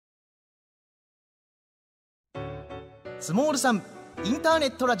スモールさんインターネ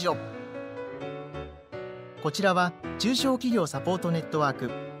ットラジオ。こちらは中小企業サポートネットワーク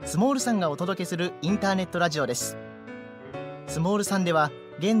スモールさんがお届けするインターネットラジオです。スモールさんでは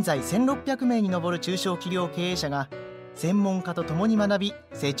現在1600名に上る中小企業経営者が専門家と共に学び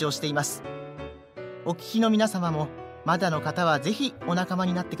成長しています。お聞きの皆様もまだの方はぜひお仲間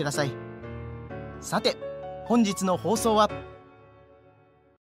になってください。さて本日の放送は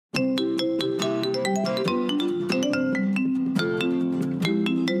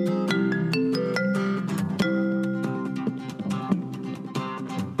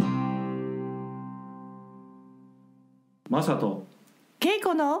雅と景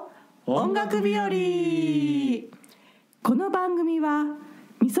子の音楽日和。この番組は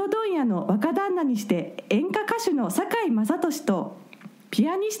味噌問屋の若旦那にして演歌歌手の堺雅俊とピ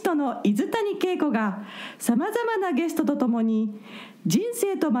アニストの伊豆谷景子がさまざまなゲストとともに人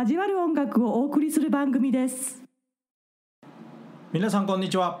生と交わる音楽をお送りする番組です。皆さんこんに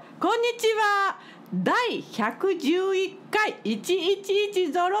ちは。こんにちは。第111回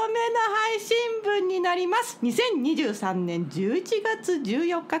111ゾロ目の配信分になります。2023年11月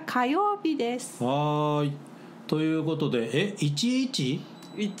14日火曜日です。はい、ということで1111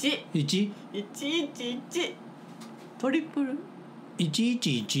 111トリプル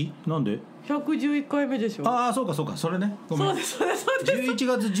111なんで111回目でしょ。ああ、そうかそれね、ごめん。そうです11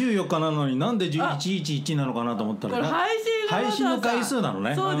月14日なのになんで111なのかなと思ったら、これ配信の回数なの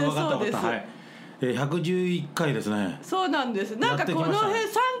ね。そうです、分かったそうです、はい。111回ですね。そうなんです。なんかこの辺3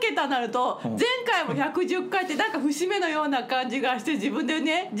桁になると、前回も110回ってなんか節目のような感じがして自分で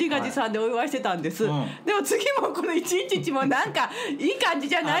ね自画自賛でお祝いしてたんです、でも次もこの111もなんかいい感じ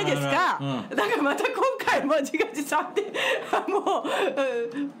じゃないですか。だからまた今回も自画自賛でもう、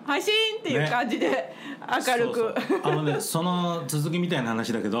配信っていう感じで明るく、そうその続きみたいな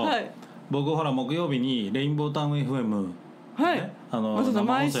話だけど、僕ほら木曜日にレインボータウン FMはい、ね、生放送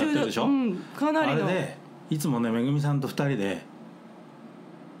やってるでしょ、かなりのあれでいつもねめぐみさんと2人で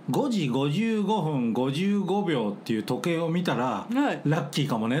5時55分55秒っていう時計を見たら、ラッキー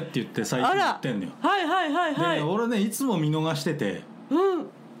かもねって言って最近言ってんのよ。で俺ねいつも見逃してて、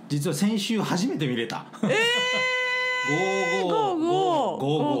実は先週初めて見れた。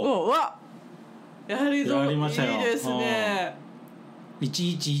5555わやりましたよ。いいですね。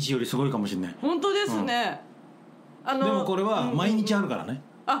111よりすごいかもしれない。本当ですね、でもこれは毎日あるからね、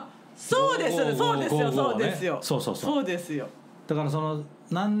そうですよ。そうですよ。だからその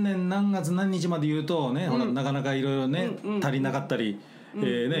何年何月何日まで言うとね、ほらなかなかいろいろね、足りなかったり、い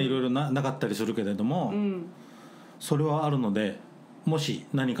ろいろなかったりするけれども、それはあるので、もし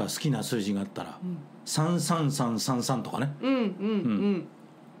何か好きな数字があったら、33333とかね、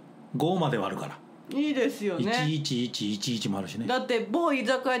5まではあるからいいですよね。11111もあるしね。だって某居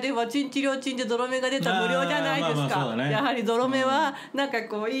酒屋ではチンチリオチンでゾロ目が出た無料じゃないですか。やはりゾロ目はなんか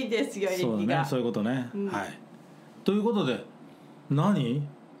こういいですよ、意味が。そういうことね、はい。ということで何？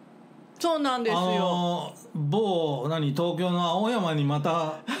そうなんですよ。某東京の青山にま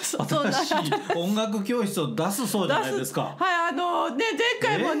た新しい音楽教室を出すそうじゃないですか。はい、前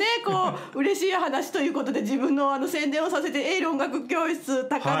回もねこう嬉しい話ということで自分の宣伝をさせてエール音楽教室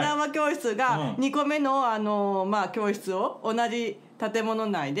高輪教室が2個目の教室を同じ建物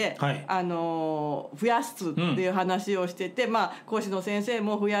内で、増やすっていう話をしてて、講師の先生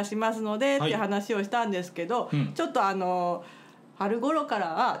も増やしますのでっていう話をしたんですけど、ちょっと春頃か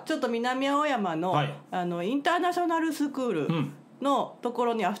らはちょっと南青山の、インターナショナルスクールのとこ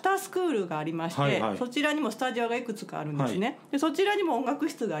ろにアフタースクールがありまして、そちらにもスタジオがいくつかあるんですね、でそちらにも音楽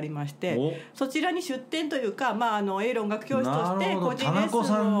室がありまして、そちらに出展というか、エール音楽教室として個人レッス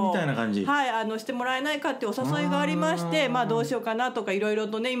ンをしてもらえないかっていうお誘いがありまして、どうしようかなとかいろいろ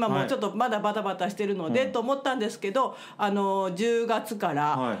とね今もちょっとまだバタバタしてるので、と思ったんですけど、10月か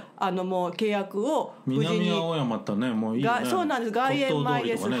ら、もう契約を南青山ってねもういいよね。そうなんです。外苑前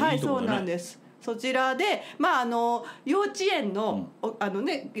です。はい、そうなんです。そちらで、幼稚園の、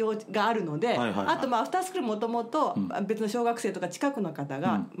があるので、あとアフタースクールもともと別の小学生とか近くの方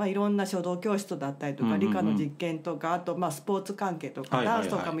が、いろんな書道教室だったりとか、理科の実験とか、あとスポーツ関係とか、ダン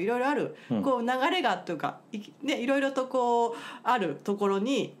スとかもいろいろある、こう流れがというか、いろいろとこうあるところ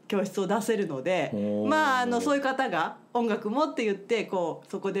に教室を出せるので、そういう方が音楽もって言ってこ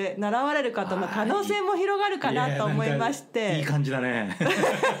うそこで習われる方の可能性も広がるかなと思いまして、いい感じだね。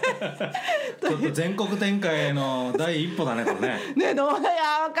ちょっと全国展開の第一歩だねこれね。ね、どうい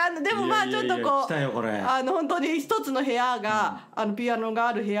や分かんない。でもちょっとこう来たよこれ。本当に一つの部屋が、ピアノが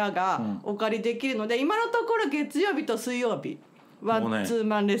ある部屋がお借りできるので、今のところ月曜日と水曜日ワンツー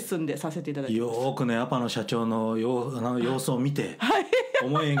マンレッスンでさせていただきます。よくねアパの社長の様子を見て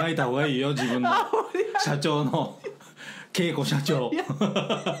思い描いた方がいいよ自分の社長の恵子社長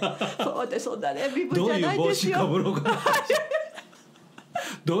そうでそんなね身分じゃないですよ。どういう帽子かぶろうかな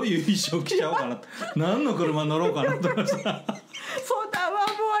どういう衣装着ちゃおうかな何の車乗ろうかなと思いましたそんなはもう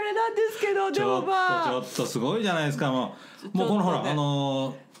あれなんですけど、でもまあちょっとすごいじゃないですか。もうこのほら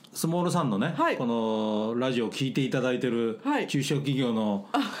スモールさんのね、このラジオを聞いていただいてる中小企業の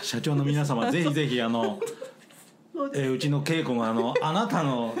社長の皆様、ぜひぜひうちの恵子があなた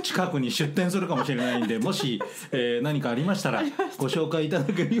の近くに出店するかもしれないんで、もし、何かありましたらご紹介いただ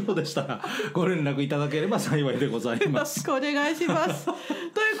けるようでしたらご連絡いただければ幸いでございます。よろしくお願いしますというこ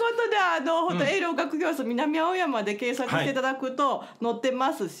とで本当英語学教室南青山で検索していただくと載って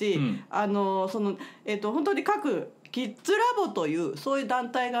ますし、本当に各キッズラボというそういう団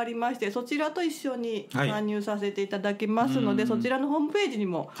体がありまして、そちらと一緒に参入させていただきますので、そちらのホームページに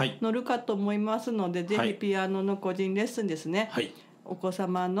も載るかと思いますので、ぜひピアノの個人レッスンですね、お子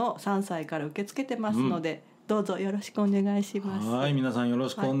様の3歳から受け付けてますので、どうぞよろしくお願いします。はい、皆さんよろ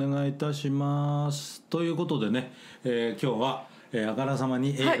しくお願いいたします、ということでね、今日はあからさま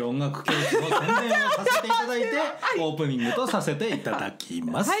にエール音楽教室の宣伝をさせていただいて、オープニングとさせていただき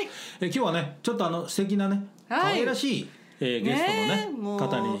ます、今日はねちょっと素敵なね可愛らしい、ゲストのね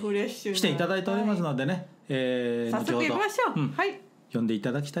方に来ていただいておりますのでね、早速行きましょう、呼んでい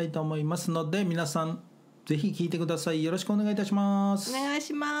ただきたいと思いますので、皆さんぜひ聞いてください。よろしくお願いいたします。お願い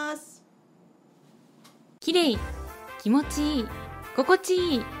します。綺麗、気持ちいい、心地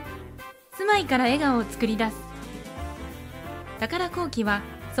いい、住まいから笑顔を作り出す宝工機は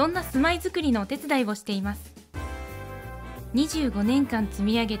そんな住まいづくりのお手伝いをしています。25年間積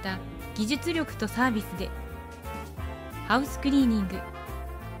み上げた技術力とサービスでハウスクリーニング、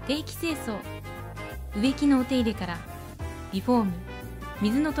定期清掃、植木のお手入れからリフォーム、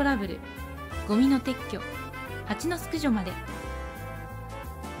水のトラブル、ゴミの撤去、蜂の駆除まで、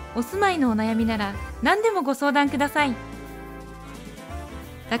お住まいのお悩みなら何でもご相談ください。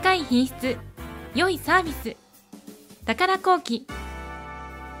高い品質、良いサービス、宝工機。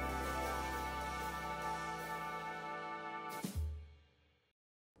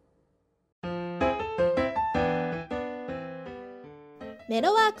メ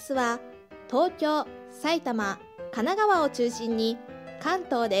ロワークスは東京、埼玉、神奈川を中心に関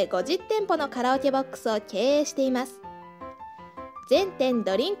東で50店舗のカラオケボックスを経営しています。全店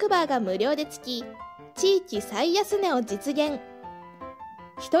ドリンクバーが無料でつき、地域最安値を実現。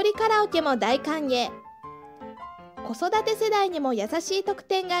一人カラオケも大歓迎。子育て世代にも優しい特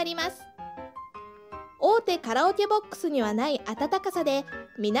典があります。大手カラオケボックスにはない温かさで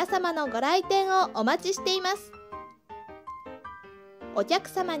皆様のご来店をお待ちしています。お客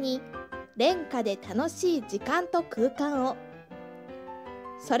様に廉価で楽しい時間と空間を。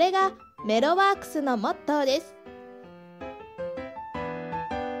それがメロワークスのモットーです。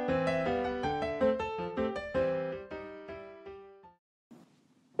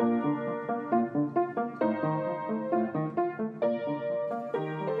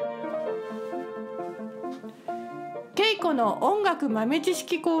けいこの音楽豆知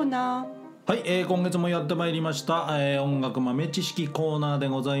識コーナー。はい、今月もやってまいりました、音楽豆知識コーナーで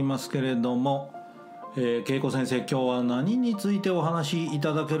ございますけれども、恵子先生、今日は何についてお話しい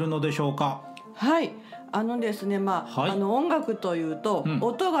ただけるのでしょうか。はい、ですね、音楽というと、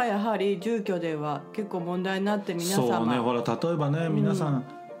音がやはり住居では結構問題になって、皆様そうね、ほら例えばね、皆さん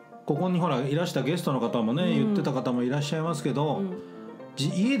ここにほらいらしたゲストの方もね、言ってた方もいらっしゃいますけど、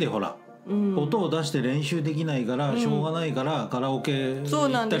家でほら音を出して練習できないからしょうがないからカラオケ行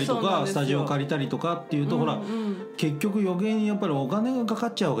ったりとかスタジオ借りたりとかっていうと、ほら結局余計にやっぱりお金がかか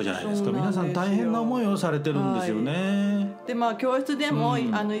っちゃうわけじゃないですか。皆さん大変な思いをされてるんですよね。で教室でも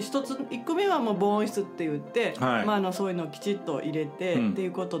1個目はもう防音室って言って、そういうのをきちっと入れてってい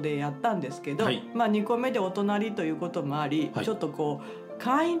うことでやったんですけど、2個目でお隣ということもあり、ちょっとこう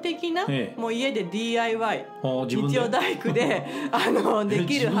簡易的な、もう家で DIY 日曜大工でで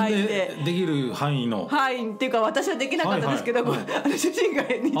きる範囲でできる範囲のっていうか、私はできなかったですけど、主人が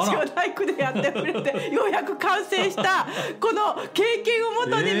日曜大工でやってくれてようやく完成したこの経験を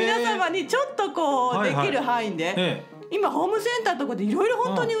もとに皆様にちょっとこうできる範囲で、今ホームセンターとかでいろいろ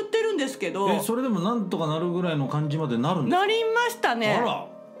本当に売ってるんですけど、それでもなんとかなるぐらいの感じまでなるんですか。なりましたね。あら、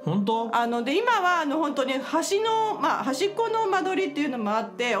本当？で今は本当に端っこの間取りっていうのもあ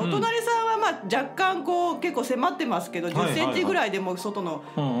って、お隣さんは若干こう結構迫ってますけど、10センチぐらいでも外の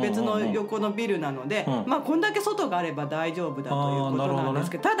別の横のビルなので、こんだけ外があれば大丈夫だということなんで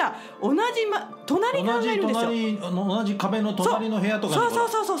すけど、ただ同じ隣がいるんですよ。同じ壁の隣の部屋とかに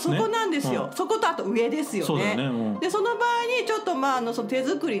そうそこなんですよ。そことあと上ですよね。でその場合にちょっとその手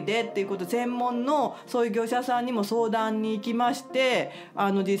作りでっていうこと、専門のそういう業者さんにも相談に行きまして、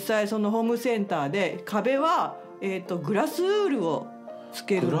実際そのホームセンターで壁は、グラスウールをつ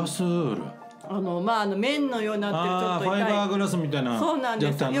ける。グラスウール、綿のようになってるちょっと痛いファイバーグラスみたいな。そうなん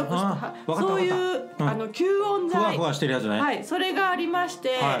ですよ。よくそういう、吸音材、ふわふわしてるやつね。はい、それがありまして、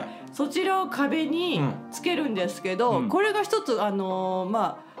はい、そちらを壁につけるんですけど、これが一つ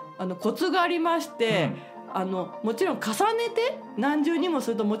コツがありまして、もちろん重ねて何重にも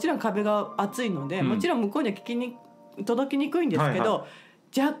するともちろん壁が厚いので、もちろん向こうには届きにくいんですけど、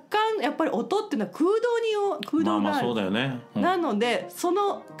若干やっぱり音っていうのは空洞がある。そうだよね。なのでそ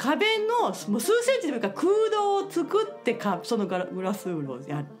の壁のもう数センチでもいいから空洞を作ってそのグラスウールを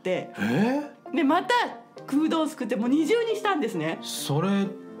やって、でまた空洞を作ってもう二重にしたんですね。それっ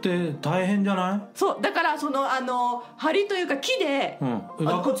て大変じゃない？そうだからその梁というか木で、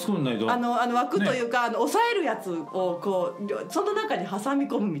枠作んないと枠というか、押さえるやつをこうその中に挟み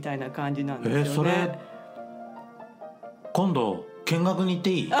込むみたいな感じなんですよね。それ今度見学に行っ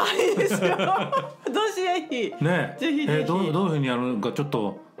ていい？いいですよ。どうしよういい。ね、ぜひぜひ。どういうふうにやるのかちょっ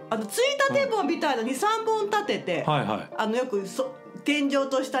と。ついたて棒みたいな 2,3 本立てて、よく天井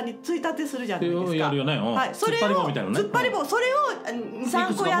と下についたてするじゃないですか。やるよね。はい、それを突っ張り棒、それを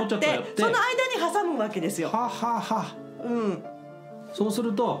 2,3 個やって、その間に挟むわけですよ。そうす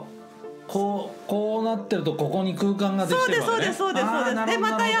るとこうなってるとここに空間ができてるわけね。そうです。で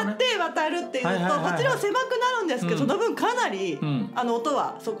またやって渡るっていうと、もちろん狭くなるんですけど、その分かなり音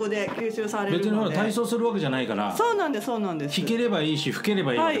はそこで吸収されるので。別にほら体操するわけじゃないから。そうなんです。弾ければいいし吹けれ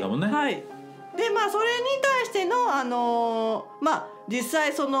ばいいわけだもんね。はい。でそれに対しての実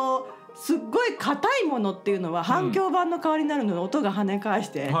際そのすっごい硬いものっていうのは反響板の代わりになるので、音が跳ね返し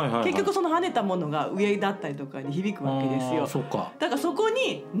て、結局その跳ねたものが上だったりとかに響くわけですよ。だからそこ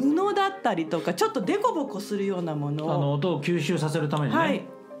に布だったりとかちょっとデコボコするようなものを音を吸収させるためにね、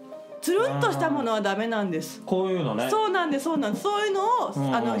つるんとしたものはダメなんです。こういうのね。そうなんです。そういうのを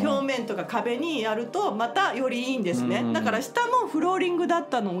表面とか壁にやるとまたよりいいんですね。だから下もフローリングだっ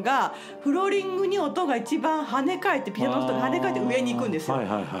たのが、フローリングに音が一番跳ね返って、ピアノの音が跳ね返って上に行くんですよ。だ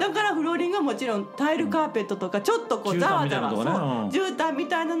からフローリングはもちろんタイルカーペットとかちょっとこうザワザワ絨毯み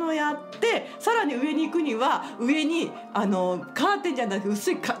たいなのをやって、さらに上に行くには上にカーテンじゃなくて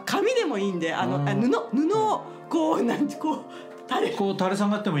薄い紙でもいいんで、布をこう垂れ下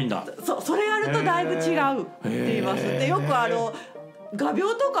がってもいいんだ。それやるとだいぶ違うって言います。でよく画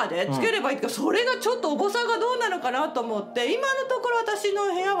鋲とかでつければいいけど、それがちょっと重さがどうなのかなと思って、今のところ私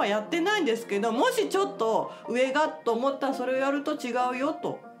の部屋はやってないんですけど、もしちょっと上がと思ったらそれをやると違うよ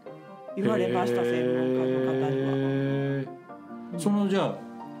と言われました、専門家の方には。そのじゃあ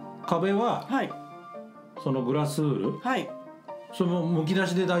壁は、そのグラスウール、そのむき出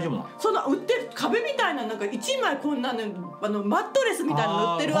しで大丈夫なの？その売ってる壁みたいな、なんか1枚こんなのマットレスみたいな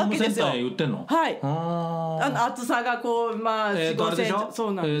の売ってるわけですよ。ホームセンターに売ってんの？はい。厚さがこう4、5センチ。そ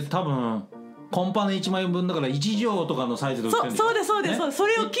うなんです。多分コンパネ1枚分だから1畳とかのサイズで売ってるんでしょ。そうです。そ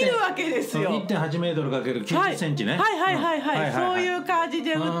れを切るわけですよ。1.8 メートルかける90センチね。そういう感じ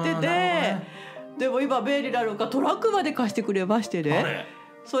で売ってて、でも今便利なのかトラックまで貸してくれましてね。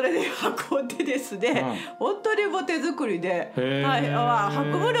それで運んでですね、本当にもう手作りで、運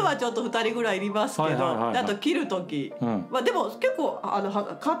ぶのはちょっと2人ぐらいいりますけど、あと切る時、でも結構カ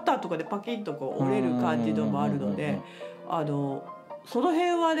ッターとかでパキッとこう折れる感じのもあるので、その辺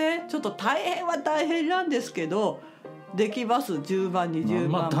はねちょっと大変なんですけど、できます。10万20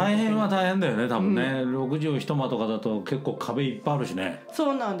万、大変は大変だよね多分ね。6畳一間とかだと結構壁いっぱいあるしね。そ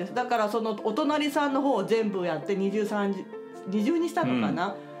うなんです。だからそのお隣さんの方を全部やって二重にしたのか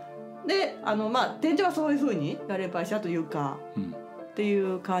な。で天井はそういう風にやればいいし、あと床ってい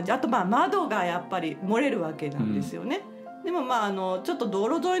う感じ。あと窓がやっぱり漏れるわけなんですよね。でもちょっと道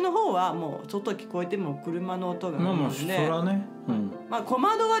路沿いの方はもう外聞こえても車の音があるので、それはね、小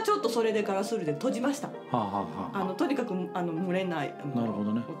窓はちょっとそれでガラスウールで閉じました。とにかく漏れない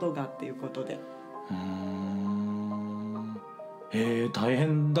音がっていうことで。大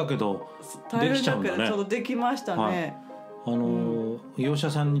変だけどできちゃうんだね。ちょっとできましたね。業者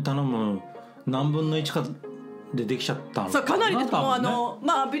さんに頼む何分の1かでできちゃったのかな。かなりです。もう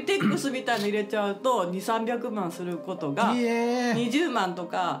アビテックスみたいの入れちゃうと200-300万することが20万と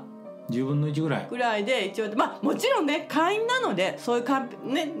か10分の1ぐらいで一応もちろんね会員なので、そういう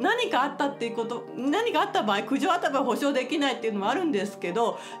何かあったっていうこと、何かあった場合苦情あった場合保証できないっていうのもあるんですけ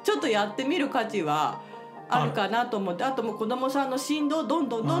ど、ちょっとやってみる価値はあるかなと思って。あともう子供さんの振動どん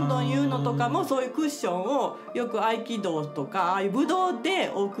どん言うのとかも、そういうクッションをよく合気道とかああいう武道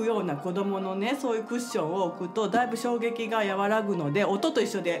で置くような子供のね、そういうクッションを置くとだいぶ衝撃が和らぐので、音と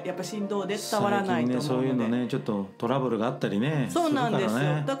一緒でやっぱ振動で伝わらないと思うので、そういうのねちょっとトラブルがあったりね。そうなんですよ。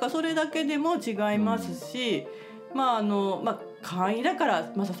だからそれだけでも違いますし、簡易だか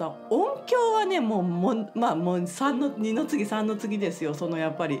らマサさん音響はねもう3の2の次3の次ですよ。そのや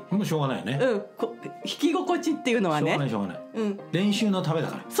っぱりもうしょうがないね、弾き心地っていうのはねしょうがない、練習のためだ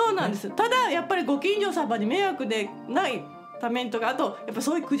から。そうなんです、ただやっぱりご近所様に迷惑でないためにとか、あとやっぱ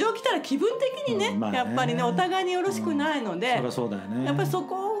そういう苦情来たら気分的にね、やっぱりねお互いによろしくないので、そりゃそうだよね。やっぱりそ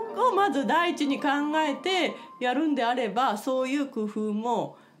こをまず第一に考えてやるんであれば、そういう工夫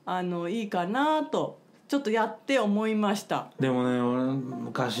もいいかなとちょっとやって思いました。でもね、俺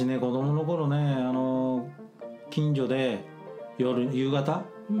昔ね子供の頃ね近所で夕方、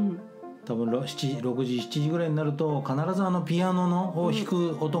多分6時7時ぐらいになると必ずピアノを弾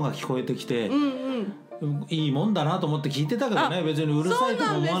く音が聞こえてきて、いいもんだなと思って聞いてたけどね、別にうるさいと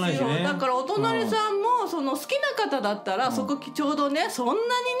も思わないしね。だからお隣さんもその好きな方だったら、そこちょうどねそんなにね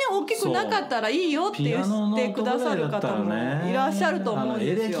大きくなかったらいいよって言ってくださる方もいらっしゃると思うん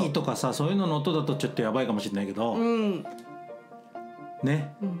ですよ。エレキとかさ、そういうのの音だとちょっとやばいかもしれないけど、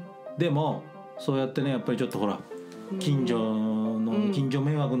ね、でもそうやってねやっぱりちょっとほら近所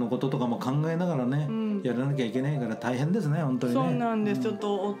迷惑のこととかも考えながらね、やらなきゃいけないから大変ですね本当にね。そうなんです、ちょっ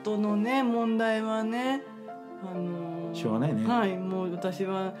と音のね問題はねしょうがないね。はい、もう私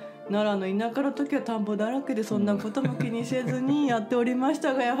は奈良の田舎の時は田んぼだらけでそんなことも気にせずにやっておりまし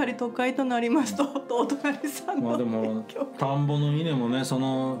たが、やはり都会となりますとお隣さんのでも田んぼの稲もねそ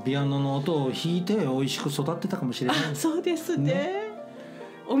のピアノの音を弾いて美味しく育ってたかもしれない。そうですね、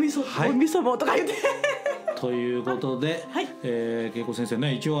お味噌棒とか言ってということで、恵子先生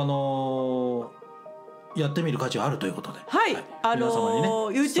ね、一応やってみる価値はあるということで、皆様にね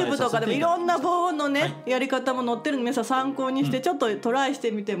YouTube とかでもいろんな防音のね、やり方も載ってるので皆さん参考にしてちょっとトライして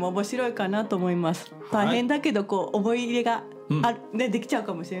みても面白いかなと思います。大変だけど思い入れができちゃう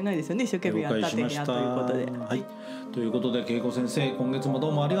かもしれないですよね、一生懸命やった手にやということで。ということで恵子先生、今月もど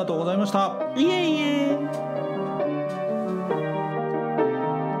うもありがとうございました。いえいえ。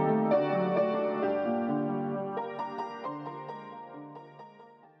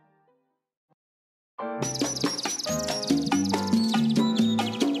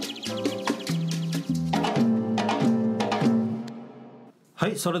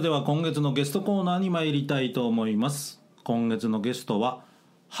それでは今月のゲストコーナーに参りたいと思います。今月のゲストは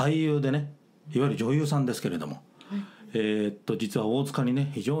俳優でね、いわゆる女優さんですけれども、実は大塚に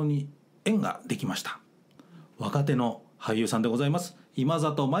ね非常に縁ができました。若手の俳優さんでございます。今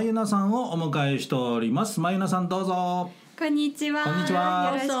里まゆなさんをお迎えしております。まゆなさんどうぞ。こんにちは。こんにち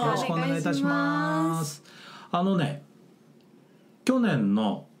は。よろしくお願いいたします。去年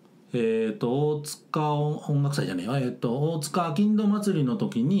の大塚音楽祭じゃねえよ、大塚あきんど祭りの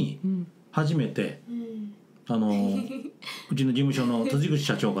時に初めて、うちの事務所の辻口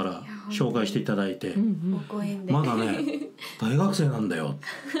社長から紹介していただいて、まだね大学生なんだよ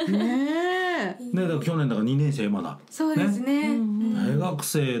ね。だから去年だから2年生まだ。そうですね。大学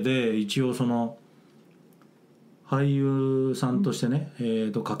生で一応その俳優さんとしてね、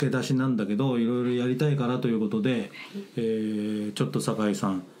駆け出しなんだけどいろいろやりたいからということで、ちょっと酒井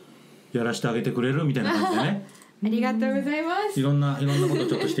さんやらせてあげてくれるみたいな感じでねありがとうございます。いろんなこと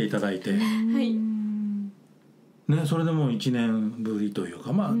ちょっとしていただいてね、それでもう1年ぶりという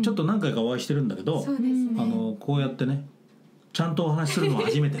か、ちょっと何回かお会いしてるんだけど、そうですね、こうやってねちゃんとお話しするのは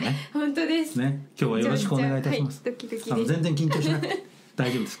初めてね本当ですね。今日はよろしくお願いいたします。ドキドキです。全然緊張しなくて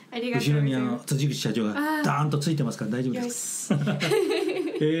大丈夫です。ありがとうございます。後ろに辻口社長がダーンとついてますから大丈夫です。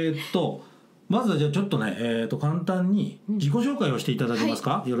まずはじゃあちょっとね、簡単に自己紹介をしていただけます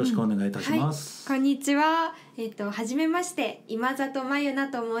か。よろしくお願いいたします。こんにちは。はじめまして、今里まゆな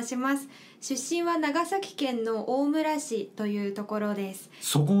と申します。出身は長崎県の大村市というところです。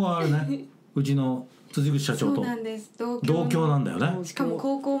そこはあれねうちの辻口社長とそうなんです。同郷なんだよね。しかも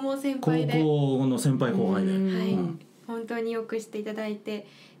高校も先輩で、高校の先輩後輩で、本当によくしていただいて、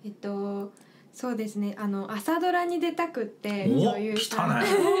そうですね、朝ドラに出たくって女優さん来たね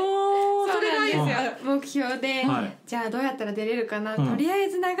それがいいですよ、目標で、じゃあどうやったら出れるかな、とりあえ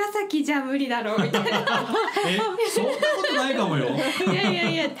ず長崎じゃ無理だろうみたいなそんなことないかもよ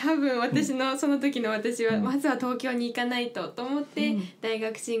いや多分私のその時の私は、まずは東京に行かないと思って、大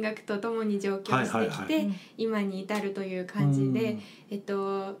学進学とともに上京してきて、今に至るという感じで、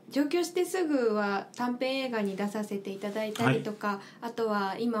上京してすぐは短編映画に出させていただいたりとか、あと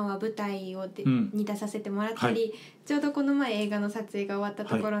は今は舞台に出させてもらったり、ちょうどこの前映画の撮影が終わった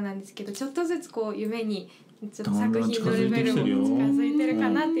ところなんですけど、ちょっとずつこう夢にちょっと作品のレベルも近づいてるか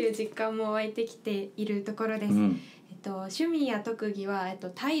なっていう実感も湧いてきているところです。趣味や特技は、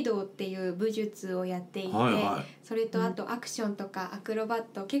帯同っていう武術をやっていて、それとあとアクションとかアクロバッ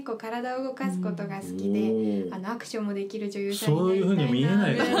ト、結構体を動かすことが好きで、アクションもできる女優さんになりたいな。そういうふうに見え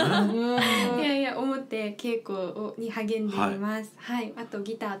ないからね。いやいや思って稽古に励んでいます。あと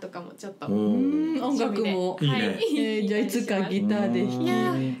ギターとかもちょっと音楽もいいね。じゃあいつかギターで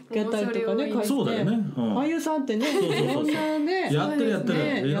弾き語りとかね、そうだよね。俳優さんってね、いろんなねやって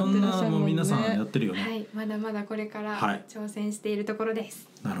るいろんなもう皆さんやってるよね。まだまだこれから挑戦しているところです。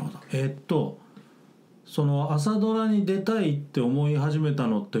なるほど。その朝ドラに出たいって思い始めた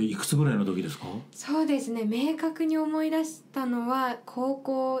のっていくつぐらいの時ですか？そうですね、明確に思い出したのは高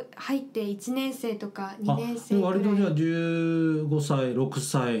校入って1年生とか2年生ぐらい。割とじゃあ15歳6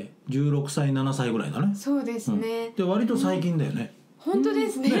歳16歳7歳ぐらいだね。そうですね、で割と最近だよね。本当で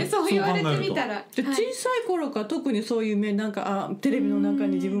すね、そう言われてみたら。小さい頃から特にそういうなんかテレビの中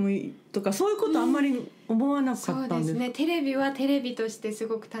に自分もとかそういうことあんまり思わなかったんですか？そうですね、テレビはテレビとしてす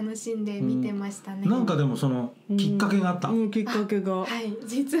ごく楽しんで見てましたね。なんかでもそのきっかけがあった。きっかけが。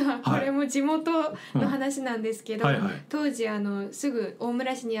実はこれも地元の話なんですけど、当時すぐ大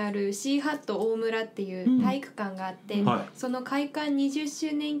村市にあるシーハット大村っていう体育館があって、その開館20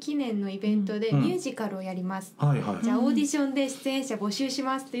周年記念のイベントでミュージカルをやります。じゃあオーディションで出演者募集し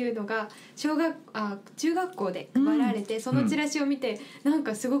ますっていうのが中学校で配られて、そのチラシを見てなん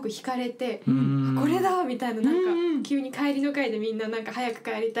かすごく惹かれて、これだみたいな、なんか急に帰りの会でみんななんか早く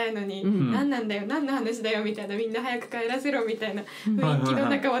帰りたいのに、何なんだよ何の話だよみたいな、みんな早く帰らせろみたいな雰囲気の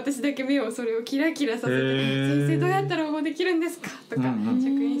中、私だけ目をそれをキラキラさせて、先生どうやったら応募できるんですかとか職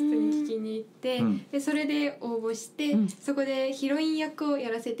員室に聞きに行って、でそれで応募して、そこでヒロイン役を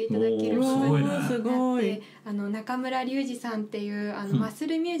やらせていただけることになって、中村隆二さんっていうマッス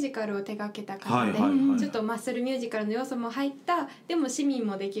ルミュージカルを手掛けた方で、ちょっとマッスルミュージカルの要素も入ったでも市民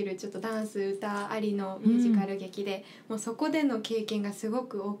もできるちょっとダンス歌ありのミュージカル劇で、もうそこでの経験がすご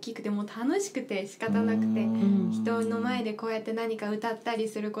く大きくて、もう楽しくて仕方なくて、人の前でこうやって何か歌ったり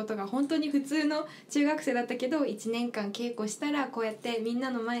することが本当に普通の中学生だったけど、1年間稽古したらこうやってみんな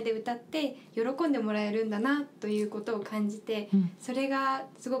の前で歌って喜んでもらえるんだなということを感じて、それが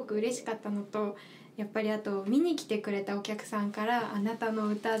すごく嬉しかったのと、やっぱりあと見に来てくれたお客さんから「あなたの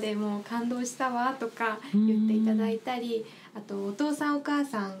歌でもう感動したわ」とか言っていただいたり、あとお父さんお母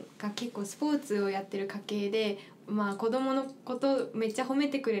さんが結構スポーツをやってる家系で、子供のことめっちゃ褒め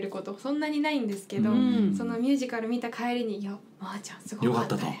てくれることそんなにないんですけど、そのミュージカル見た帰りに「いやまーちゃんすごかっ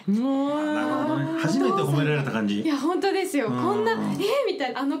たね」よかったと。なるほどね。初めて褒められた感じ。いや本当ですよ。こんなみた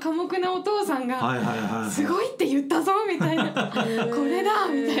いな、寡黙なお父さんがすごいって言ったぞみたいなこれだ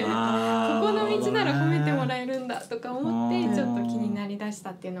みたいな、ここの道なら褒めてもらえるんだとか思ってちょっと気になりだした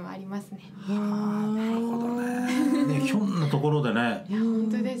っていうのはありますね。なるほどね。ひょんなところでね。いや本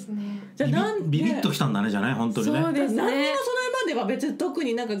当ですね。ビビッときたんだねじゃない本当にね。そうですね。何にもそれまでは別に特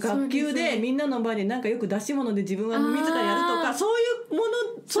になんか学級でみんなの場になんかよく出し物で自分は自らやるとかそういうもの、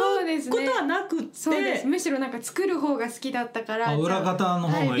そういうことはなくって、そうです。むしろなんか作る方が好きだったから、裏方の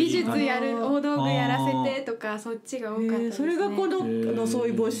方がいい、美術やる大道具やらせてとかそっちが多かったですね。それがこのそう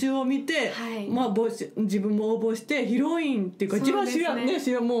いう募集を見て、自分も応募してヒロインっていうか一番知らんね、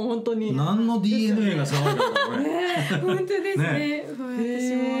もう本当に何の DNA が騒いだのこれ。本当ですね。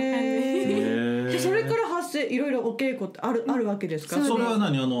私もわかんない。それから発生いろいろお稽古ってあるわけですか？それは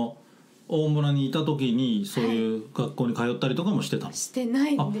何大村にいた時にそういう学校に通ったりとかもしてたの？してな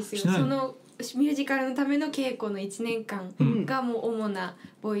いんですよ。そのミュージカルのための稽古の1年間がもう主な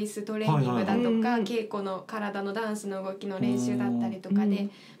ボイストレーニングだとか、稽古の体のダンスの動きの練習だったりとかで、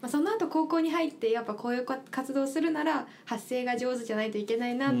その後高校に入ってやっぱこういう活動するなら発声が上手じゃないといけな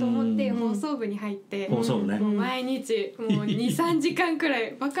いなと思って放送部に入って、もう毎日もう 2,3 時間くら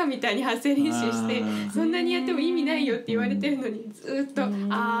いバカみたいに発声練習してそんなにやっても意味ないよって言われてるのにずっと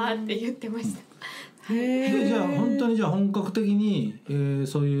あーって言ってました。でじゃあ本当に本格的に、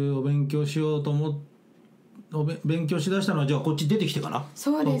そういうお勉強しようと思って勉強しだしたのはじゃあこっち出てきてから？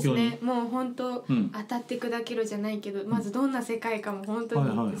そうですね。もう本当、当たって砕けろじゃないけど、まずどんな世界かも本当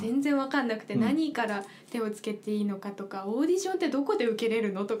に全然分かんなくて、何から手をつけていいのかとか、オーディションってどこで受けれ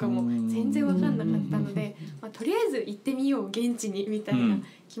るのとかも全然分かんなかったので、とりあえず行ってみよう現地にみたいな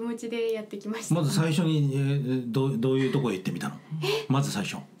気持ちでやってきました。まず最初に、どういうとこへ行ってみたの？まず最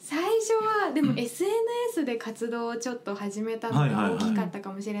初はでも SNS で活動をちょっっと始めたのが大きかった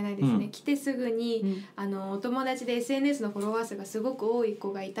かもしれないですね。来てすぐに、お友達で SNS のフォロワー数がすごく多い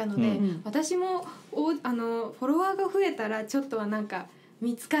子がいたので、私もフォロワーが増えたらちょっとはなんか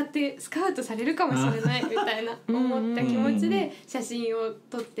見つかってスカウトされるかもしれないみたいな思った気持ちで写真を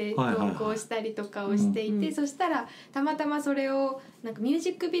撮って投稿したりとかをしていて、そしたらたまたまそれをなんかミュー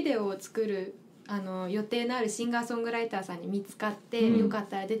ジックビデオを作る予定のあるシンガーソングライターさんに見つかって、よかっ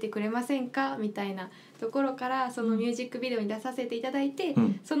たら出てくれませんかみたいなところからそのミュージックビデオに出させていただいて、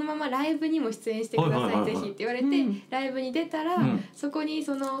そのままライブにも出演してください、ぜひって言われて、ライブに出たら、そこに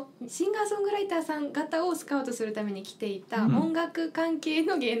そのシンガーソングライターさん方をスカウトするために来ていた音楽関係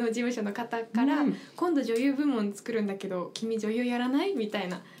の芸能事務所の方から、今度女優部門作るんだけど君女優やらないみたい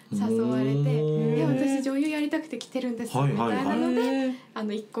な誘われて、私女優やりたくて来てるんです、みたいなので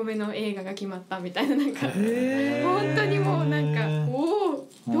1個目の映画が決まったみたいな、なんか本当にもうなんかおお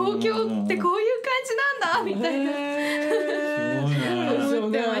東京ってこういう感じなんだみたいな思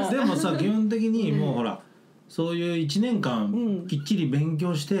ってました。でもさ基本的にもうほらそういう1年間きっちり勉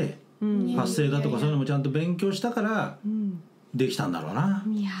強して発声だとかそういうのもちゃんと勉強したからできたんだろうな。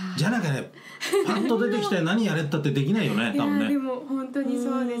じゃなきゃねパッと出てきて何やれったってできないよね多分ね。でも本当に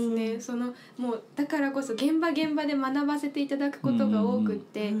そうですね。そのもうだからこそ現場で学ばせていただくことが多くっ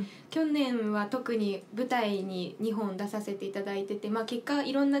て、去年は特に舞台に2本出させていただいてて、結果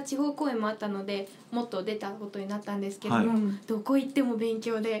いろんな地方公演もあったのでもっと出たことになったんですけども、どこ行っても勉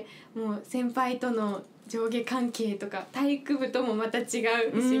強でもう先輩との上下関係とか体育部ともまた違う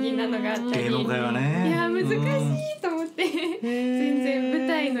不思議なのがあったり、芸能界はねいや難しいと思って全然舞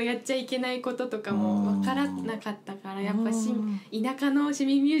台のやっちゃいけないこととかも分からなかったから、やっぱ田舎の市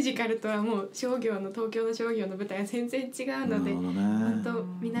民ミュージカルとはもう東京の商業の舞台は全然違うので、本当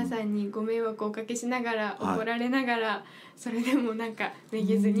皆さんにご迷惑をおかけしながら怒られながら、それでもなんかめ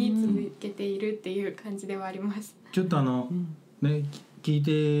げずに続けているっていう感じではあります。ちょっとね聞い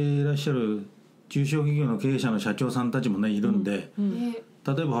ていらっしゃる中小企業の経営者の社長さんたちもねいるんで、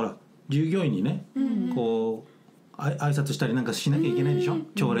例えばほら従業員にね、こう挨拶したりなんかしなきゃいけないでしょ、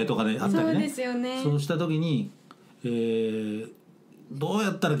朝礼とかであったりね。そうですよね。そうした時に、どう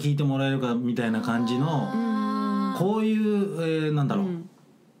やったら聞いてもらえるかみたいな感じのこういう、なんだろう、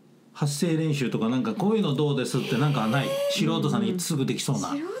発声練習とかなんかこういうのどうですってなんかない、素人さんにすぐできそう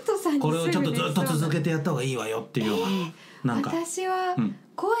な、これをちょっとずっと続けてやった方がいいわよっていうような、なんか私は、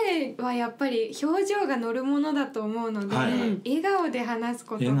声はやっぱり表情が乗るものだと思うので、笑顔で話す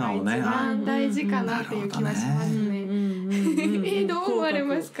ことが一番大事かなっていう気はしますね。どう思われ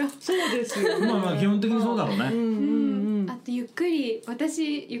ますか？そうですよ。基本的にそうだろうね。あと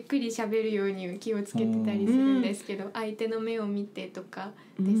私ゆっくり喋るように気をつけてたりするんですけど、相手の目を見てとか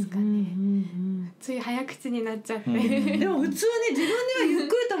ですかね。つい早口になっちゃって、でも普通はね自分ではゆっ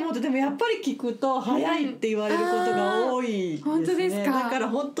くりと思うと、でもやっぱり聞くと早いって言われることが多いですね。本当ですか？だから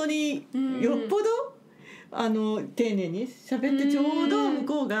本当によっぽど丁寧に喋ってちょうど向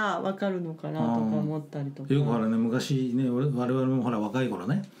こうが分かるのかなとか思ったりとか。よくほらね昔ね我々もほら若い頃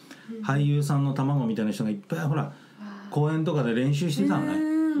ね、俳優さんの卵みたいな人がいっぱいほら公演とかで練習してたの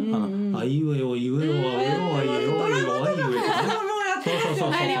ね。あいうえおいうえおあうえおあいえおあいえおあいえおとかね。そう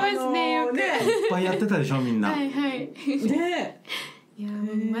ありますねよく。いっぱいやってたでしょみんな。はいはい。でいや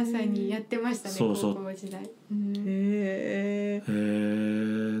まさにやってましたね、高校時代。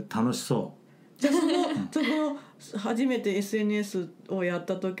楽しそう。じゃあその初めて SNS をやっ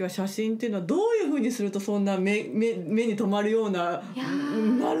た時は写真っていうのはどういう風にするとそんな目に留まるような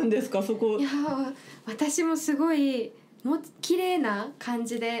なるんですか？そこ。いや私もすごいもう綺麗な感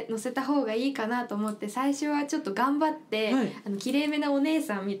じで載せた方がいいかなと思って、最初はちょっと頑張って、綺麗めなお姉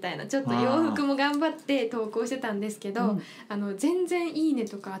さんみたいなちょっと洋服も頑張って投稿してたんですけど、全然いいね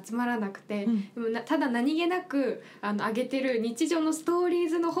とか集まらなくて、でもただ何気なく上げてる日常のストーリー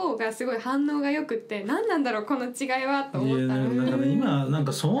ズの方がすごい反応がよくって、何なんだろうこの違いはと思ったら、なんかね、今なん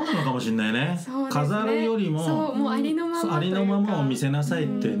かそうなのかもしれないね。飾るよりももうありのままありのままを見せなさいっ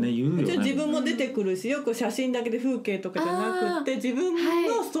てね、言うよね。自分も出てくるし、よく写真だけで風景とかじゃなくて自分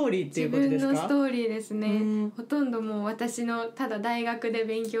のストーリーっていうことですか？自分のストーリーですね。ほとんどもう私のただ大学で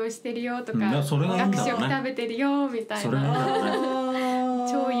勉強してるよとか、学食食べてるよみたいな、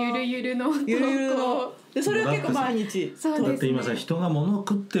超ゆるゆるの投稿で、それは結構毎日。そうですね。だって今さ、人が物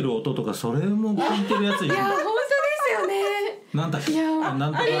食ってる音とかそれも聞いてるやついる。いや本当ですよね。なんだっけ、な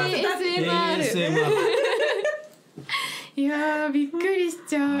んとか ASMR。いやびっくりし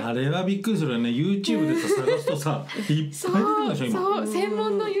ちゃう。あれはびっくりするよね。 YouTube でさ探すとさいっぱい出てくるでしょ今。そう専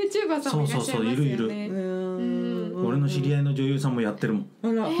門の YouTuber さんもいらっしゃいますよね。いる俺の知り合いの女優さんもやってるもん。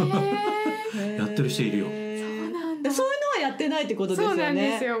やってる人いるよ。そうなんだ。そういうのはやってないってことですよね。そうなん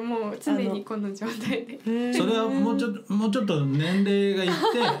ですよ。もう常にこの状態で。それはもうちょっと年齢がいって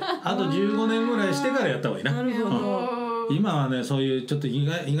あと15年ぐらいしてからやった方がいいな。なるほど。今はね、そういうちょっと意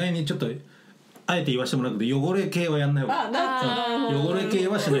外にちょっとあえて言わせてもらうけど汚れ系はやんないわ。汚れ系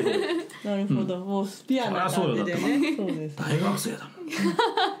はしない方がいい。なるほど、もうピュアな感じでね。そうです。大学生だ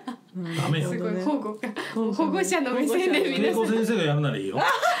もん。ダメよ。すごい保護者の目線で皆さん。恵子先生がやるならいいよ。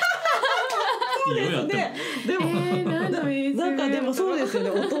そうですね。でもなんかでもそうですよね、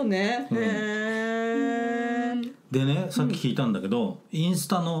音ね。でね、さっき聞いたんだけど、インス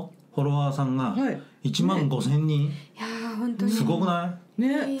タのフォロワーさんが1万5,000人。いや本当にすごくない？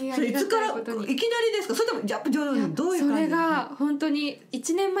ね、それいつからいきなりですか？それともやっぱ徐々にどういう感じ？それが本当に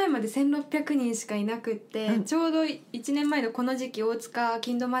1年前まで1600人しかいなくって、ちょうど1年前のこの時期大塚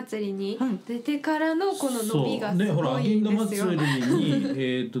金土祭りに出てからのこの伸びがすごいんですよ。ほら金土祭り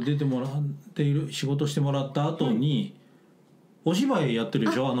に出てもらっている仕事してもらった後に、お芝居やってる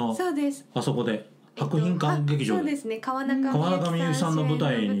でしょ？そうです。あそこで博品館劇場で、そうですね、川中美幸さんの舞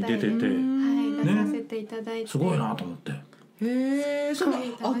台に出てて、出させていただいて、すごいなと思って。その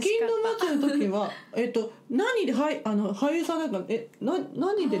金土祭りの時は何で俳優さんなんか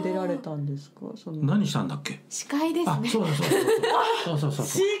何で出られたんですか？何したんだっけ？司会ですね。そう司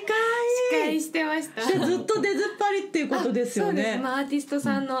会してました。ずっと出ずっぱりっていうことですよね。そうです。アーティスト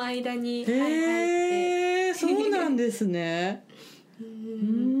さんの間に入って。そうなんですね。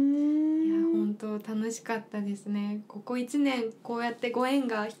本当楽しかったですね。ここ1年こうやってご縁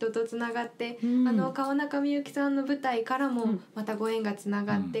が人とつながって、川中美幸さんの舞台からもまたご縁がつな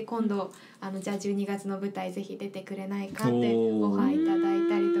がって、今度じゃあ12月の舞台ぜひ出てくれないかってオファーいただい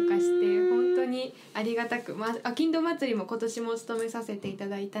たりとかして、本当にありがたく、金土祭りも今年も務めさせていた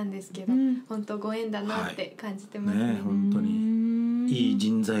だいたんですけど、本当ご縁だなって感じてますね。本当にいい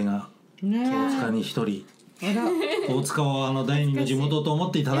人材が大塚に一人。大塚を第二の地元と思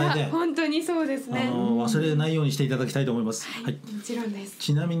っていただいて、本当にそうですね。忘れないようにしていただきたいと思います。はい、もちろんです。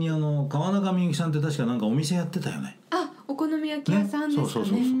ちなみに川中美幸さんって確かなんかお店やってたよね。お好み焼き屋さんですかね。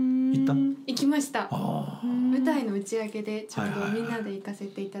行った？行きました。舞台の打ち上げでちょっとみんなで行かせ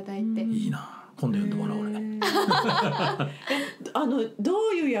ていただいて。いいな。今度呼んでもらおうね。ど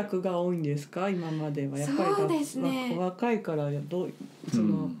ういう役が多いんですか？今まではやっぱりそうですね。若いからいろい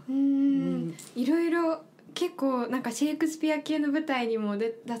ろ。結構なんかシェイクスピア系の舞台にも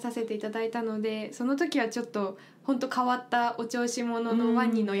出させていただいたので、その時はちょっと本当変わったお調子者のワ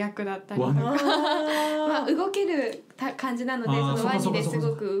ニの役だったりとか、動ける感じなので、そのワニです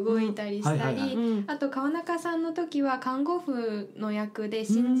ごく動いたりしたり、あと川中さんの時は看護婦の役で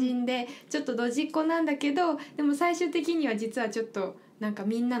新人でちょっとドジっ子なんだけど、でも最終的には実はちょっとなんか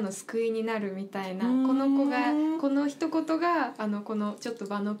みんなの救いになるみたいな、この子がこの一言がこのちょっと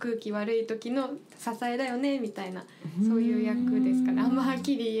場の空気悪い時の支えだよねみたいな、そういう役ですかね。あんまはっ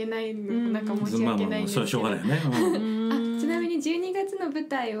きり言えないのなんか申し訳ないんですけど、しょうがないね。ちなみに12月の舞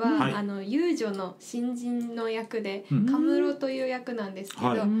台は、遊女の新人の役でカムロという役なんですけど、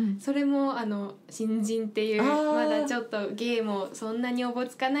それも新人っていう、まだちょっと芸もそんなにおぼ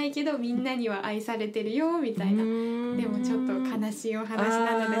つかないけどみんなには愛されてるよみたいな、でもちょっと悲しいお話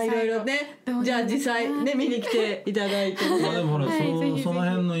なので、いろいろね、じゃあ実際ね見に来ていただいて、でもほら、その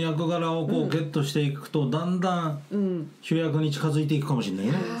辺の役柄をゲットしていくと、だんだん主役に近づいていくかもしれない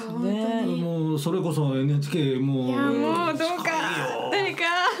ね。もうそれこそ NHK もう、いやもうどうか誰か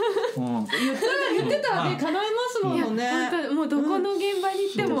言ってたらね、叶いますもんね。本当もうどこの現場に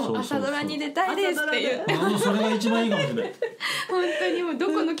行っても朝ドラに出たいですって言って、それが一番いいかもしれない。本当にもうど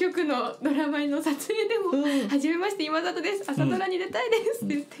この局のドラマの撮影でも、はじめまして今里です、朝ドラに出たいですっ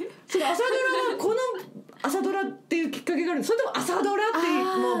て言って、その朝ドラはこの朝ドラっていうきっかけがある。それでも朝ドラって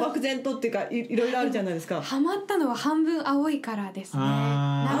もう漠然とっていうかいろいろあるじゃないですか。ハマったのは半分青いからですね。長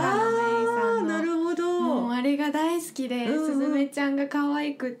野めいさんの。なるほど。もうあれが大好きで、すずめちゃんが可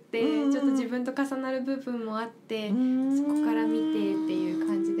愛くって、ちょっと自分と重なる部分もあって、そこから見てっていう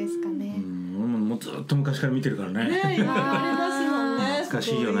感じですかね。もうずっと昔から見てるからね。ありますもんね。懐か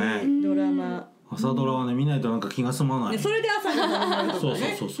しいよね。ドラマ。朝ドラはね、見ないとなんか気が済まない。それで朝のドラマとか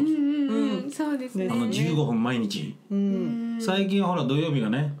ね。そうですね。15分毎日。最近はほら土曜日が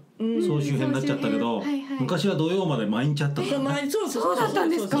ね、総集編になっちゃったけど、昔は土曜まで毎日あったからね。そうだったん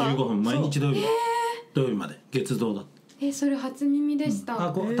ですか。15分毎日土曜日まで月堂だ。それ初耳でした。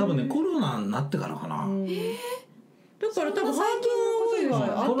多分ね、コロナになってからかな。だから多分最近の多い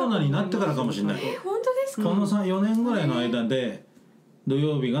はコロナになってからかもしれない。本当ですか。この4年ぐらいの間で土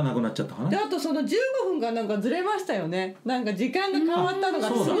曜日がなくなっちゃったかな。であとその15分がなんかずれましたよね。なんか時間が変わったのが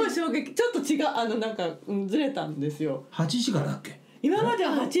すごい衝撃。ちょっと違うなんかずれたんですよ。8時からだっけ。今まで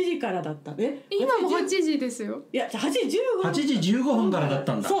は8時からだったね。今も8時ですよ。いや8時15分。8時15分からだっ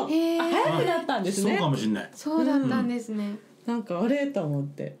たんだ。そう。早くなったんですね。そうかもしれない。そうだったんですね。なんかあれと思っ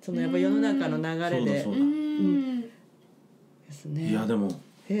て、そのやっぱ世の中の流れで。そうだ。ですね。いやでも。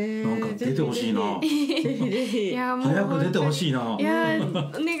なんか出てほしいな。ぜひぜひ。早く出てほしいな。いやお願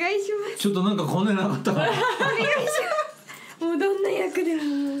いします。ちょっとなんかこねなかったから。お願いします。もうどんな役でも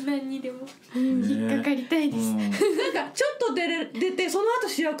何にでも引っかかりたいです。なんかちょっと出てその後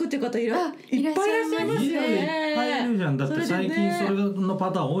主役っていう方いっぱいいらっしゃいますよね。いっぱいいるじゃん。だって最近それの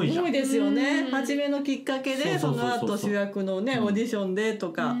パターン多いじゃん。多いですよね。初めのきっかけでその後主役のねオーディションでと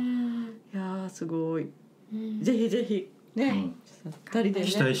か。いやすごい。ぜひぜひね2人でね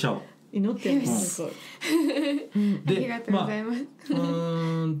期待しちゃおう。祈ってます。ありがとうございます。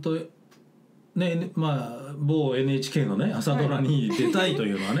ね、まあ某 NHK のね朝ドラに出たいと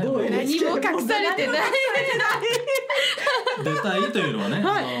いうのはね、何も隠されてない出たいというのはね、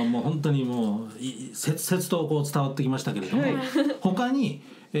もう本当にもう切々とこう伝わってきましたけれども、他に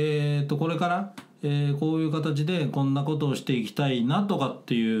これから、こういう形でこんなことをしていきたいなとかっ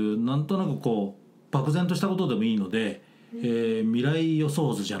ていうなんとなくこう漠然としたことでもいいので、未来予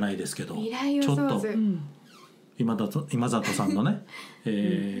想図じゃないですけど、ちょっと今里さんのね、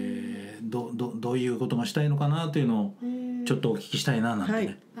どういうことがしたいのかなというのをちょっとお聞きしたいななんて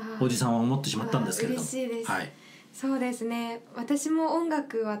ね、おじさんは思ってしまったんですけれども。嬉しいです。そうですね。私も音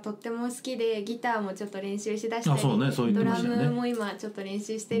楽はとっても好きでギターもちょっと練習しだしたり、ドラムも今ちょっと練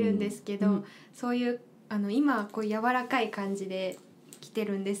習してるんですけど、そういう今こう柔らかい感じで来て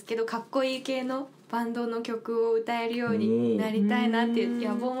るんですけど、かっこいい系のバンドの曲を歌えるようになりたいなっていう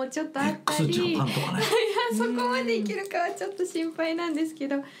野望もちょっとあったり、いやそこまでいけるかはちょっと心配なんですけ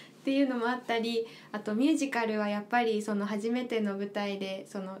どっていうのもあったり、あとミュージカルはやっぱりその初めての舞台で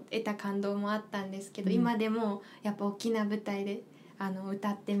その得た感動もあったんですけど、今でもやっぱ大きな舞台で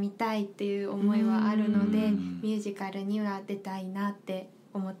歌ってみたいっていう思いはあるので、ミュージカルには出たいなって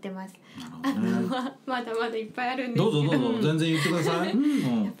思ってます。まだまだいっぱいあるんですけど、どうぞ全然言ってください。や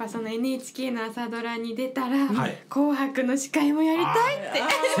っぱその NHK の朝ドラに出たら、紅白の司会もやりたいって。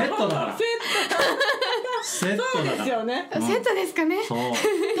セットだからセットだからですよね。セットですかね。大河ド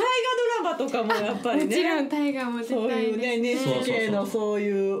ラマとかもやっぱりね、もちろん大河も出たいです。そういうね NHK のそう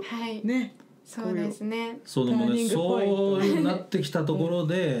いうね、そうですね。そうでもね、そういうなってきたところ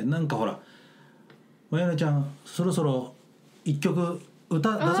でなんかほら、まゆなちゃんそろそろ一曲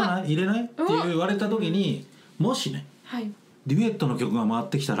歌出さない入れないって言われた時に、もしね、デュエットの曲が回っ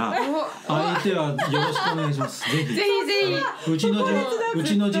てきたら相手はよろしくお願いします。ぜひぜひうちの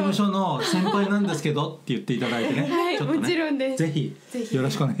事務所の先輩なんですけどって言っていただいてね、ちょっとね、もちろんです。ぜひよろ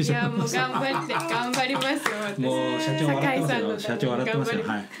しくお願いします。いやもう頑張りますよ。もう社長笑ってますよ。社長笑ってますよ。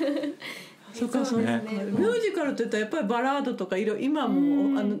はい。そうかそうですね。ミュージカルって言ったらやっぱりバラードとか今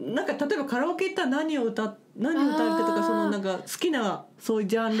もなんか例えばカラオケ行ったら何歌われてとか、そのなんか好きなそういう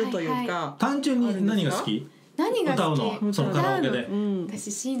ジャンルというか、単純に何が好き？何が好き？歌うのそのカラオケで。私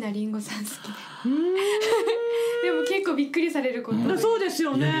椎名林檎さん好きで。でも結構びっくりされること。そうです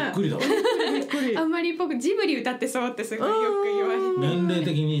よね。びっくりだ。あんまり僕ジブリ歌ってそうってすごいよく言われて。年齢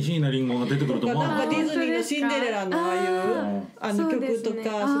的に椎名林檎が出てくると思わなかった。なんかディズニーのシンデレラのああいう曲と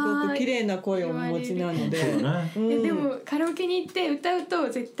かすごく綺麗な声をお持ちなので。でもカラオケに行って歌うと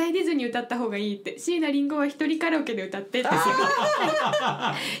絶対ディズニー歌った方がいいって、椎名林檎は一人カラオケで歌ってって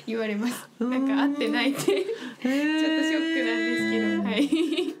言われます。なんか合ってないってちょっとショックなんです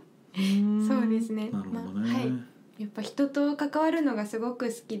けど、そうですね。やっぱ人と関わるのがすごく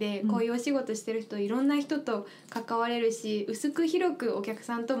好きで、こういうお仕事してる人いろんな人と関われるし、薄く広くお客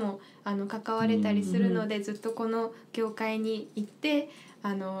さんとも関われたりするので、ずっとこの業界に行って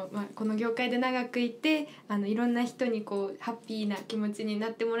この業界で長くいていろんな人にこうハッピーな気持ちにな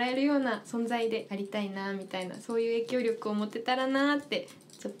ってもらえるような存在でありたいなみたいな、そういう影響力を持ってたらなって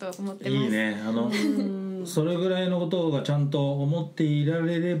ちょっと思ってます。いいね。それぐらいのことがちゃんと思っていら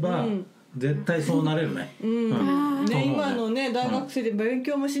れれば、絶対そうなれるね。今のね大学生で勉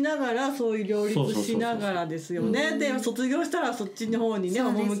強もしながらそういう両立しながらですよね。で卒業したらそっちの方にね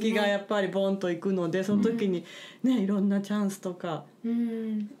趣がやっぱりボンといくので、その時にねいろんなチャンスとか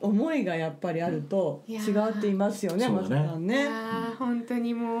思いがやっぱりあると違っていますよね。まさかね。本当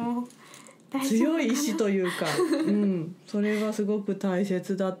にもう強い意志というか、それはすごく大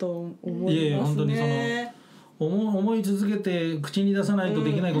切だと思いますね。思い続けて口に出さないと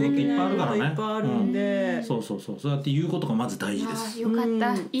できないことっていっぱいあるからね。いっぱいあるんで、そうやって言うことがまず大事です。よかっ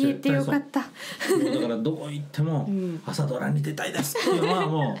た、言えてよかった。だからどこ行っても朝ドラに出たいですっていうのは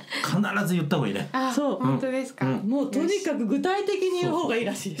もう必ず言った方がいいね。そう、本当ですか。もうとにかく具体的に言う方がいい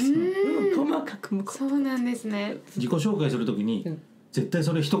らしいです。細かくそうなんですね。自己紹介するときに絶対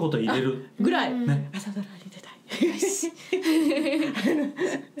それ一言入れるぐらい朝ドラに出たい。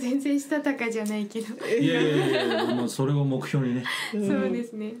全然したたかじゃないけど、いやもうそれを目標にね、そうで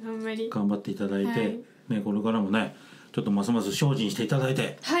すね、あんまり頑張っていただいて、これからもねちょっとますます精進していただい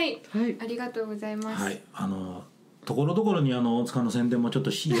て、ありがとうございます。ところどころに大塚の宣伝もちょっ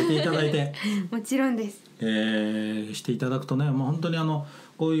と入れていただいてもちろんです、していただくとね、もう本当に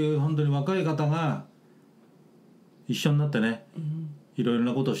こういう本当に若い方が一緒になってね、いろいろ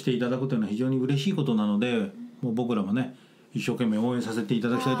なことをしていただくというのは非常に嬉しいことなので、もう僕らもね一生懸命応援させていた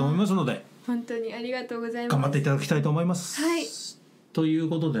だきたいと思いますので、本当にありがとうございます。頑張っていただきたいと思います。はい。という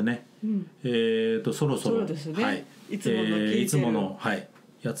ことでね、そろそろ、そうですね、はい、いつもの聞いてる、いつもの、はい、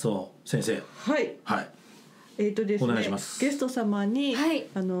やつを先生、はい、はい、ですね、お願いします。ゲスト様に、はい、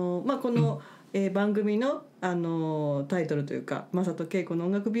この、番組の、タイトルというか「雅と景子の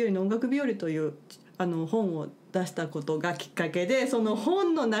音楽日和の音楽日和」という本を出したことがきっかけで、その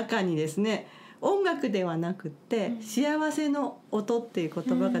本の中にですね、音楽ではなくって幸せの音っていう言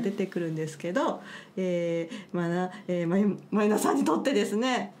葉が出てくるんですけど、まゆなさんにとってです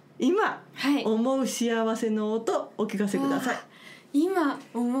ね、今、思う幸せの音お聞かせください。今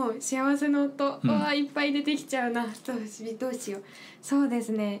思う幸せの音はいっぱい出てきちゃうな、どうしよう。そうで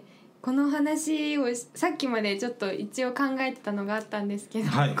すね、この話をさっきまでちょっと一応考えてたのがあったんですけ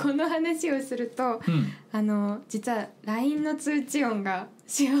ど、この話をすると、実は LINE の通知音が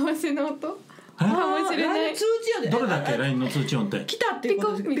幸せの音かもしれない。通知音でどれだっけ LINE の通知音って。来たっていうこ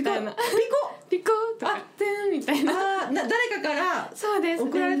とです。ピコみたいな、ピコとかトゥンみたいな、誰かからそうです、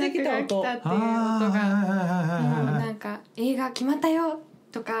送られてきた音、連絡が来たっていう音が、もうなんか映画決まったよ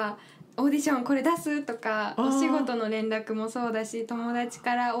とか、オーディションこれ出すとか、お仕事の連絡もそうだし、友達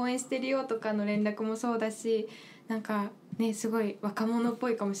から応援してるよとかの連絡もそうだし、なんかね、すごい若者っぽ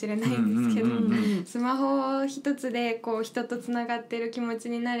いかもしれないんですけど、スマホ一つでこう人とつながってる気持ち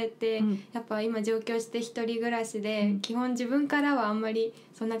になれて、やっぱ今上京して一人暮らしで、基本自分からはあんまり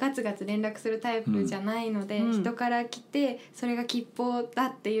そんなガツガツ連絡するタイプじゃないので、人から来てそれが吉報だ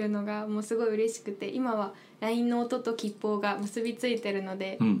っていうのがもうすごい嬉しくて、今は LINE の音と吉報が結びついてるの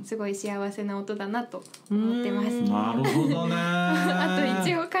で、すごい幸せな音だなと思ってます。なるほどね。あと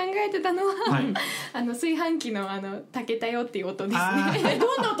一応考えてたのは、炊飯器の炊けたよっていう音ですね。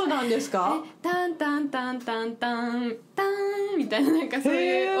どんな音なんですか？タンタンタンタンタンタンみたいな、なんかそう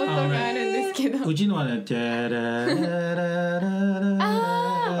いう音があるんですけど、うちのはね、チェレレレレ、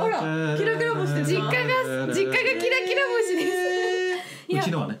ほらキラキラ星で、実家がキラキラ星です。うち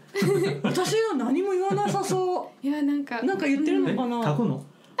のはね、私の何も言わなさそう。いや、なんか言ってるのかな。炊くの？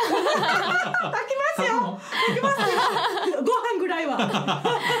炊きますよ。ご飯ぐらいは。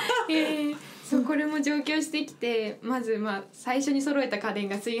そうこれも上京してきて、まず最初に揃えた家電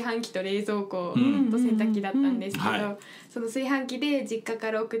が炊飯器と冷蔵庫と洗濯機だったんですけど、その炊飯器で実家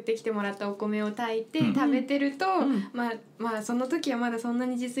から送ってきてもらったお米を炊いて食べてると、その時はまだそんな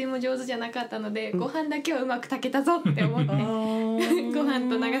に自炊も上手じゃなかったので、ご飯だけはうまく炊けたぞって思ってご飯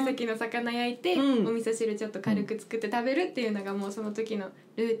と長崎の魚焼いて、お味噌汁ちょっと軽く作って食べるっていうのがもうその時の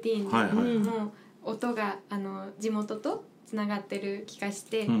ルーティーンで、もう音が地元とつながってる気がし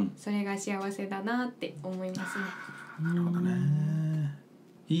て、それが幸せだなって思いますね。なるほどね。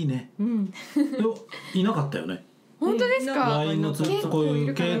いいね。いなかったよね。本当ですか？ LINE のこう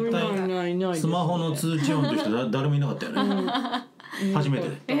いう携帯スマホの通知音という人誰もいなかったよね。初めて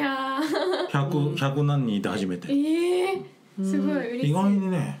で。いや100何人いて初めて。すごい嬉しい。意外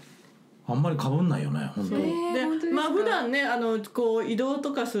にね、あんまり被んないよね、本当に。で、普段ね、こう移動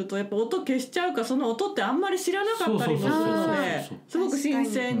とかするとやっぱ音消しちゃうから、その音ってあんまり知らなかったりもするので、すごく新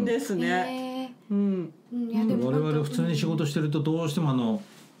鮮ですね。我々普通に仕事してるとどうしても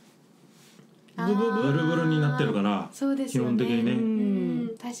ブルブルになってるから、基本的に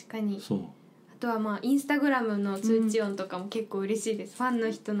ね。確かに。そう。あとはインスタグラムの通知音とかも結構嬉しいです。ファン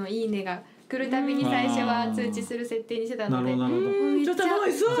の人のいいねが来るたびに最初は通知する設定にしてたので、なるほど。ちょっと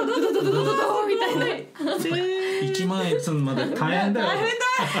楽しそう、ドドドドドドドみたいな。1万円積むまで大変だよ。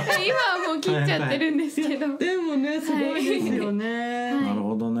今はもう切っちゃってるんですけど。でもね、すごいですよね。なる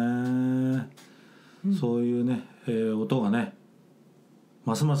ほどね。そういうね、音がね、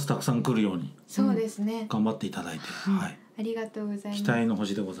ますますたくさん来るように。そうですね。頑張っていただいて、ありがとうございます。期待の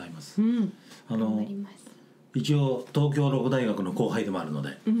星でございます。頑張ります。一応東京六大学の後輩でもあるの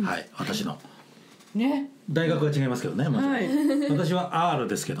で、私の大学は違いますけどね、まず私は R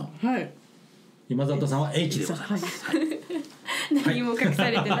ですけど、今里さんは H でございます。何も隠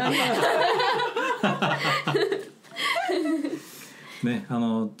されてない。ね、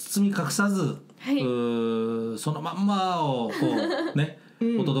包み隠さず、そのまんまをこうね、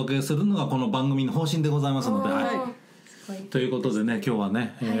お届けするのがこの番組の方針でございますので、ということでね、今日は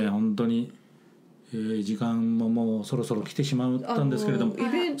ね、本当に時間ももうそろそろ来てしまったんですけれども、イ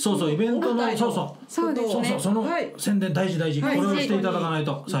ベントのその宣伝大事、これをしていただかない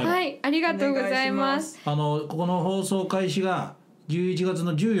と。最後、ありがとうございます。ここの放送開始が11月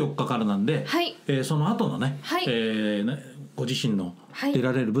の14日からなんで、はい、その後のね、はい、ご自身の出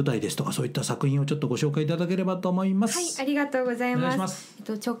られる舞台ですとか、そういった作品をちょっとご紹介いただければと思います。はい、ありがとうございます。お願いします。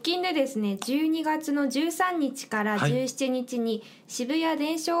直近でですね、12月の13日から17日に渋谷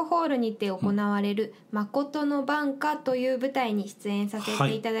伝承ホールにて行われる誠の挽歌という舞台に出演させ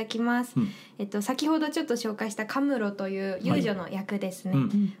ていただきます。先ほどちょっと紹介したカムロという遊女の役ですね。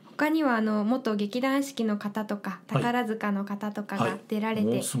他には元劇団四季の方とか宝塚の方とかが出られ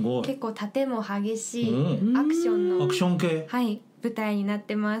て、結構盾も激しいアクションのアクション系、はい、舞台になっ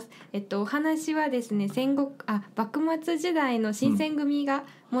てます。お話はですね、幕末時代の新選組が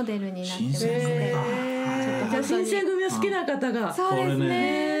モデルになってますね。新選組は好きな方が、そうです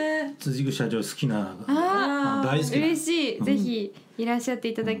ね、辻口社長好きな、大好きな、嬉しい、ぜひいらっしゃって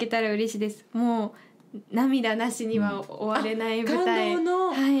いただけたら嬉しいです。もう涙なしには終われない舞台、は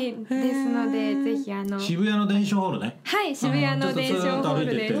い、ですので、ぜひ渋谷の伝承ホールね。はい、渋谷の伝承ホー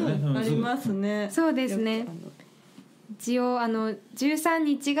ルでありますね。そうですね。一応13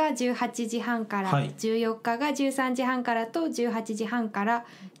日が18時半から、14日が13時半からと18時半から、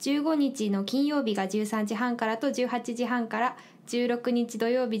15日の金曜日が13時半からと18時半から、16日土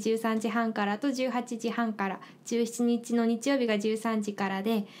曜日13時半からと18時半から、17日の日曜日が13時から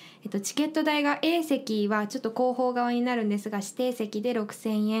で、チケット代が A 席はちょっと後方側になるんですが、指定席で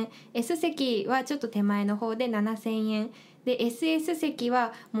6000円、 S 席はちょっと手前の方で7000円で、 SS 席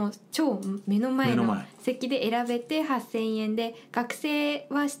はもう超目の前の席で選べて8000円で、学生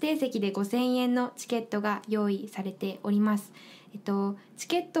は指定席で5000円のチケットが用意されております。チ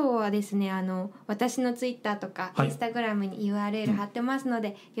ケットはですね、私のツイッターとかインスタグラムに URL 貼ってますの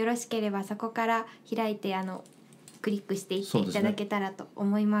で、よろしければそこから開いてクリックしていっていただけたらと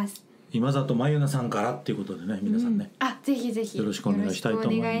思います。今里真由奈さんからっていうことでね、皆さんね、ぜひぜひよろしくお願いしたいと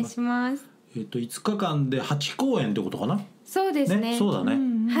思います。お願いします。5日間で8公演ってことかな。そうですね。そうだ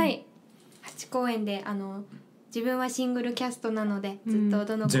ね。はい。8公演で自分はシングルキャストなので、ずっと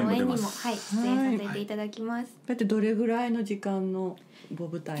どの公演にも、出演させていただきます。だってどれぐらいの時間のご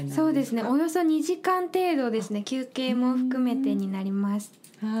舞台なんですか。そうですね、およそ2時間程度ですね。休憩も含めてになります。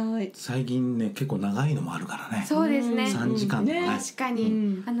はい。最近ね、結構長いのもあるからね。そうですね。3時間とかね。確か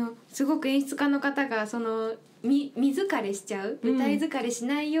に、すごく演出家の方が見疲れしちゃう、舞台疲れし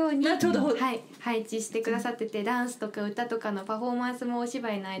ないように、配置してくださってて、ダンスとか歌とかのパフォーマンスもお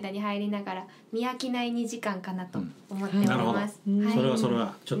芝居の間に入りながら見飽きない2時間かなと思っております。それ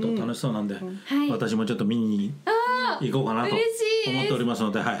はちょっと楽しそうなんで、私もちょっと見に行こうかなと思っております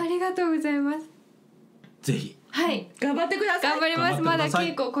ので、ありがとうございます。ぜひ頑張ってください。頑張ります。まだ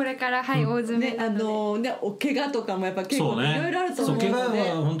稽古これから大詰めなので、お怪我とかもやっぱ結構いろいろあると思うので、怪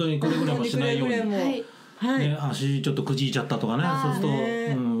我は本当にくれぐれもしないように。足ちょっとくじいちゃったとかね、そうす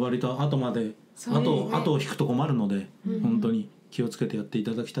ると、割と後まで後を引くと困るので、本当に気をつけてやっていた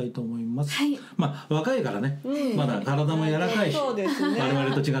だきたいと思います。若いからね、まだ体も柔らかいし、我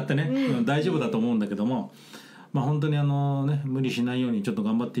々と違ってね、大丈夫だと思うんだけども、本当に無理しないようにちょっと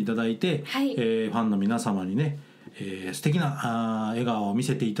頑張っていただいて、ファンの皆様にね、素敵な笑顔を見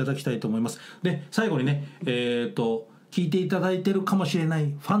せていただきたいと思います。で、最後にね、聞いていただいてるかもしれな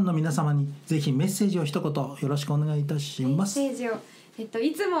いファンの皆様にぜひメッセージを一言よろしくお願いいたします。メッセージを、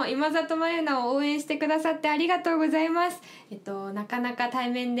いつも今里真由奈を応援してくださってありがとうございます。なかなか対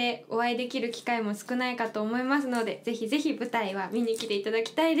面でお会いできる機会も少ないかと思いますので、ぜひぜひ舞台は見に来ていただ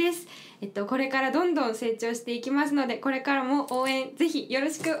きたいです。これからどんどん成長していきますので、これからも応援ぜひよろ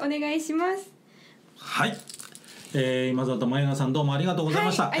しくお願いします。はい、今里真由奈さん、どうもありがとうござい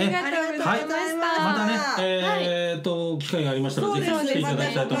ました。ありがとうございました。またね、機会がありましたらぜひ来ていただ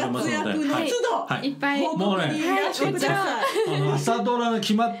きたいと思いますので、いっぱいもうね、朝ドラが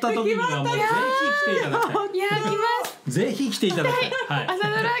決まった時にはもうぜひ来ていただきたい。いや、来ます。ぜひ来ていただきたい。朝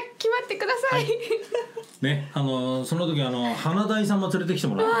ドラ決まってください。ね、その時花大さんも連れてきて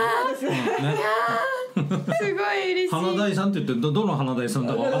もらう。すごい嬉しい。花大さんって言ってどの花大さん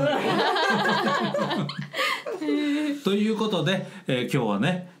だか分かんないということで、今日は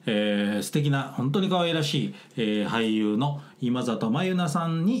ね、素敵な本当に可愛らしい、俳優の今里真由奈さ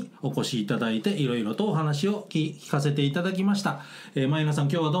んにお越しいただいて、いろいろとお話を聞かせていただきました。真由奈さん、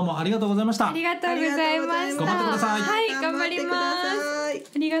今日はどうもありがとうございました。ありがとうございました。頑張ってください。はい、頑張りま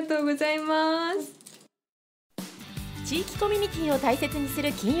す。ありがとうございます。地域コミュニティを大切にす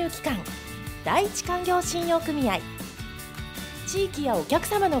る金融機関、第一勧業信用組合。地域やお客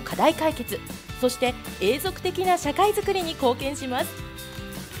様の課題解決、そして永続的な社会づくりに貢献します。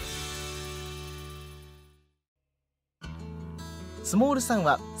スモール3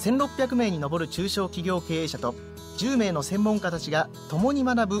は1600名に上る中小企業経営者と10名の専門家たちが共に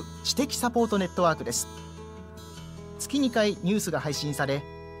学ぶ知的サポートネットワークです。月月2回ニュースが配信され、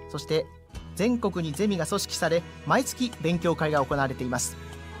そして全国にゼミが組織され、毎月勉強会が行われています。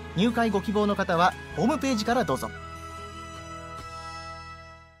入会ご希望の方はホームページからどうぞ。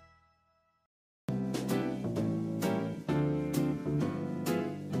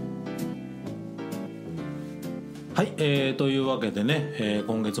はい、というわけでね、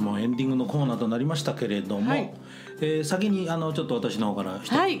今月もエンディングのコーナーとなりましたけれども、はい、先にちょっと私の方から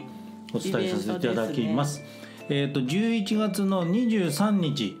お伝えさせていただきます。11月の23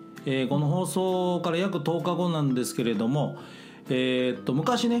日、この放送から約10日後なんですけれども、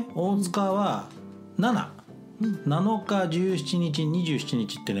昔ね大塚は7日17日27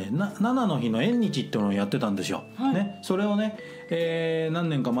日ってね7の日の縁日っていうのをやってたんですよ、はいね、それをね、何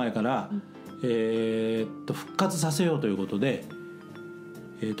年か前から、復活させようということで、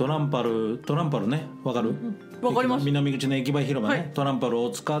トランパルね、わかる？わかります。南口の駅前広場ね、はい、トランパル大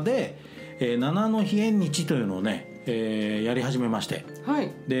塚で、7の日縁日というのをね、やり始めまして、は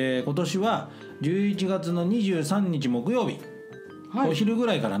い、で今年は11月の23日木曜日、はい、お昼ぐ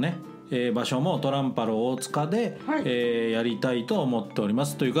らいからね、場所もトランパル大塚で、はいやりたいと思っておりま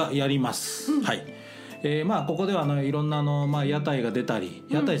す。というかやります、はい。ここではいろんな屋台が出たり、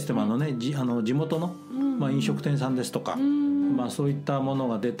屋台って言っても地元の、飲食店さんですとか、そういったもの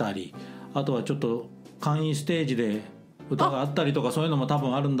が出たり、あとはちょっと簡易ステージで歌があったりとか、そういうのも多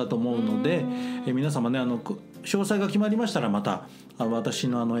分あるんだと思うので、皆様ね詳細が決まりましたらまた私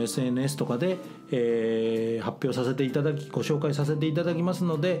のSNS とかで、発表させていただき、ご紹介させていただきます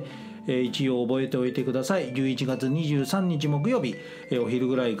ので、一応覚えておいてください。11月23日木曜日、お昼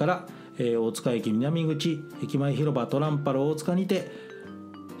ぐらいから大塚駅南口駅前広場トランパル大塚にて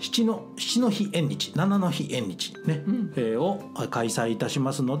7の日縁日7の日縁日、ねを開催いたし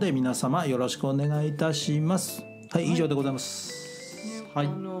ますので、皆様よろしくお願いいたします。はい、以上でございます、はい。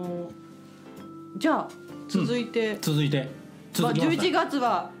じゃあ続いて11月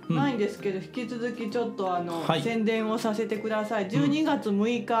はないんですけど、引き続きちょっと宣伝をさせてください。12月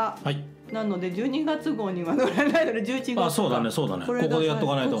6日、なので12月号には載らないので11月、そうだねこ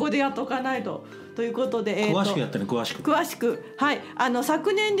こでやっとかないとということで、詳しくやってね、詳しくはい、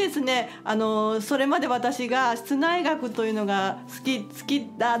昨年ですね、それまで私が室内楽というのが好き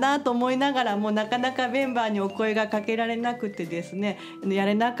だなと思いながらも、なかなかメンバーにお声がかけられなくてですね、や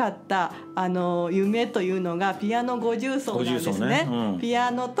れなかった夢というのがピアノ50奏なんですね、ピ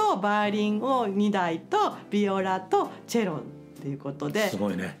アノとバイオリンを2台とビオラとチェロということで、すご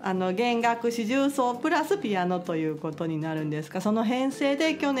いね、弦楽四重奏プラスピアノということになるんですが、その編成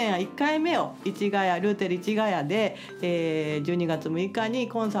で去年は1回目をルーテル市ヶ谷で、12月6日に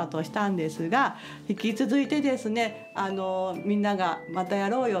コンサートをしたんですが、引き続いてですね、みんながまたや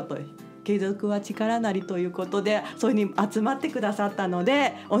ろうよと、継続は力なりということで、そういう風に集まってくださったの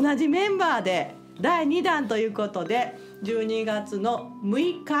で、同じメンバーで第2弾ということで、12月の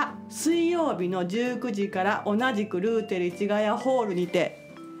6日水曜日の19時から同じくルーテル市ヶ谷ホールにて、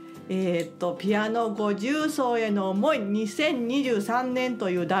ピアノ50奏への思い2023年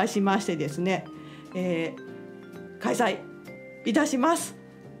という題しましてですね、開催いたします。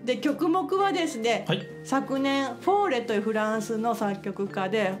で、曲目はですね、はい、昨年フォーレというフランスの作曲家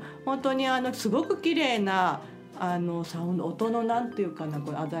で、本当にすごく綺麗なサウンド、音のなんていうかな、こ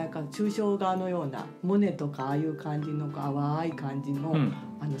れ鮮やかな抽象画のようなモネとかああいう感じの淡い感じの、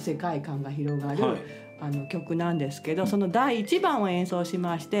世界観が広がる、はい、曲なんですけど、その第1番を演奏し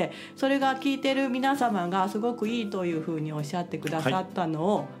まして、それが聴いてる皆様がすごくいいというふうにおっしゃってくださったの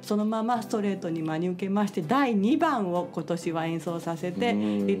を、はい、そのままストレートに真に受けまして、第2番を今年は演奏させて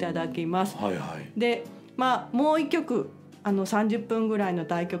いただきます。はいはい、で、もう1曲30分ぐらいの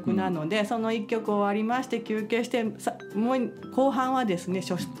大曲なので、その1曲終わりまして休憩して、もう後半はですね、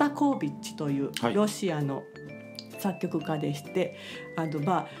ショスタコービッチというロシアの作曲家でして、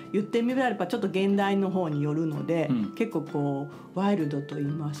言ってみればちょっと現代の方によるので、結構こうワイルドと言い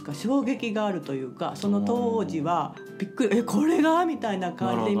ますか、衝撃があるというか、その当時はびっくり、これがみたいな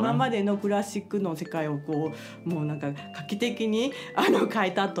感じで、今までのクラシックの世界をこうもうなんか画期的に変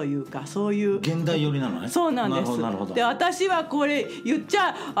えたというか、そういう現代寄りなのね。そうなんです。で、私はこれ言っち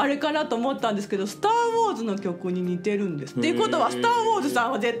ゃあれかなと思ったんですけど、スター・ウォーズの曲に似てるんです。っていうことは、スター・ウォーズさ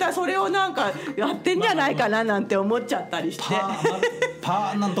んは絶対それをなんかやってんじゃないかななんて思っちゃったりして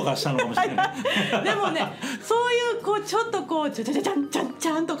パーなんとかしたのかもしれないでもね、そういうこうちょっとこうチャチャチャンチャンチ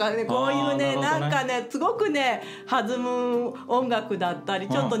ャンとかね、こういうね、なんかね、すごくね弾む音楽だったり、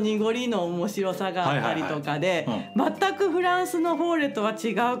ちょっと濁りの面白さがあったりとかで、全くフランスのフォーレとは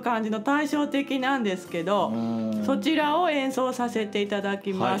違う感じの対照的なんですけど、そちらを演奏させていただ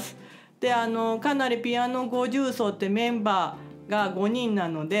きます。で、かなりピアノ50奏ってメンバーが5人な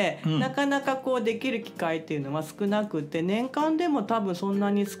ので、なかなかこうできる機会っていうのは少なくて、年間でも多分そんな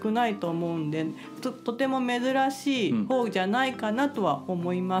に少ないと思うんで、とても珍しい方じゃないかなとは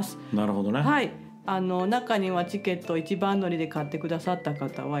思います。なるほどね。はい。中にはチケット一番乗りで買ってくださった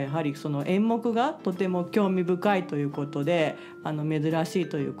方はやはりその演目がとても興味深いということで、珍しい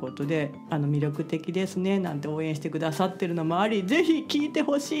ということで魅力的ですねなんて応援してくださってるのもあり、ぜひ聞いて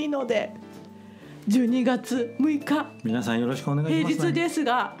ほしいので、12月6日皆さんよろしくお願いします、ね、平日です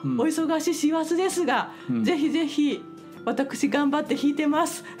が、お忙しい師走ですが、ぜひぜひ私頑張って弾いてま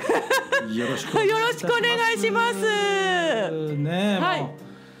すよろしくお願いしますね。はい、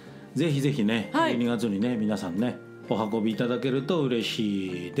ぜひぜひね、はい、12月にね皆さんねお運びいただけると嬉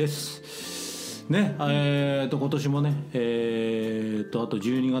しいですね。今年もねあと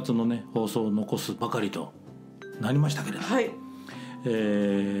12月のね放送を残すばかりとなりましたけれども、はい、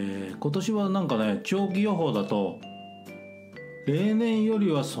今年はなんかね長期予報だと例年より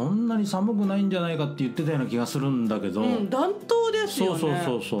はそんなに寒くないんじゃないかって言ってたような気がするんだけど、暖冬ですよね。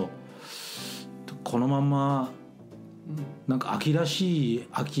そうこのままなんか秋らしい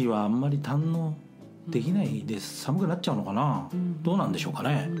秋はあんまり堪能できないです。寒くなっちゃうのかな、どうなんでしょうか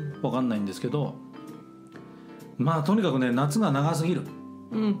ね、分かんないんですけど、まあとにかくね夏が長すぎる、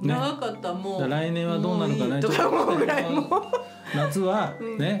ね、長かった。もう来年はどうなるかね、とかもうぐらいもう夏は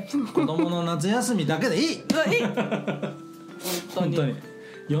ね、子供の夏休みだけでいい本当に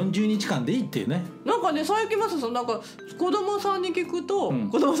40日間でいいっていうね。なんかね最近なんか子供さんに聞くと、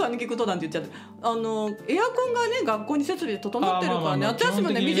子供さんに聞くとなんて言っちゃって、エアコンがね学校に設備で整ってるからね、夏休み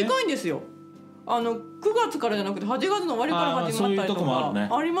はね短いんですよ。9月からじゃなくて8月の終わりから始まったりとか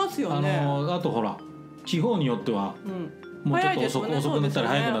ありますよね。あとほら地方によっては、もうちょっと遅くなったり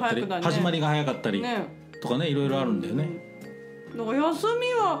早くなったり、始まりが早かったりとかね、いろいろあるんだよね。だから休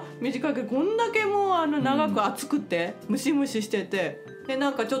みは短いけど、こんだけもう長く暑くてムシムシしてて、で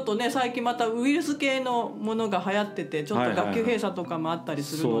なんかちょっとね最近またウイルス系のものが流行ってて、ちょっと学級閉鎖とかもあったり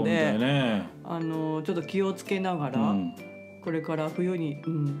するので、ちょっと気をつけながら、これから冬に、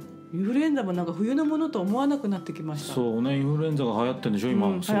インフルエンザもなんか冬のものと思わなくなってきました。そうね、インフルエンザが流行ってるんでしょ今、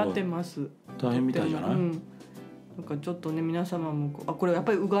流行ってます。大変みたいじゃない。なんかちょっとね皆様もこれやっ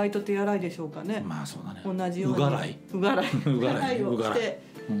ぱりうがいと手洗いでしょうかね。まあそうだね。同じようにうがらいをして、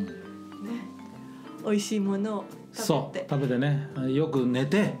美味しいものを食べてね、よく寝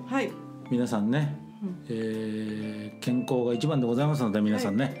て、皆さんね、健康が一番でございますので、皆さ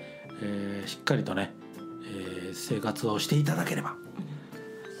んね、しっかりとね、生活をしていただければ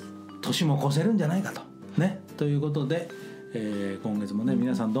年も越せるんじゃないかとね、ということで、今月もね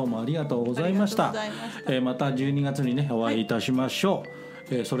皆さんどうもありがとうございました。また12月にねお会いいたしましょ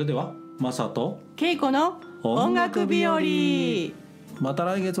う。それでは雅と景子の音楽日和、また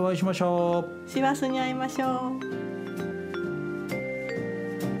来月お会いしましょう。師走に会いましょう。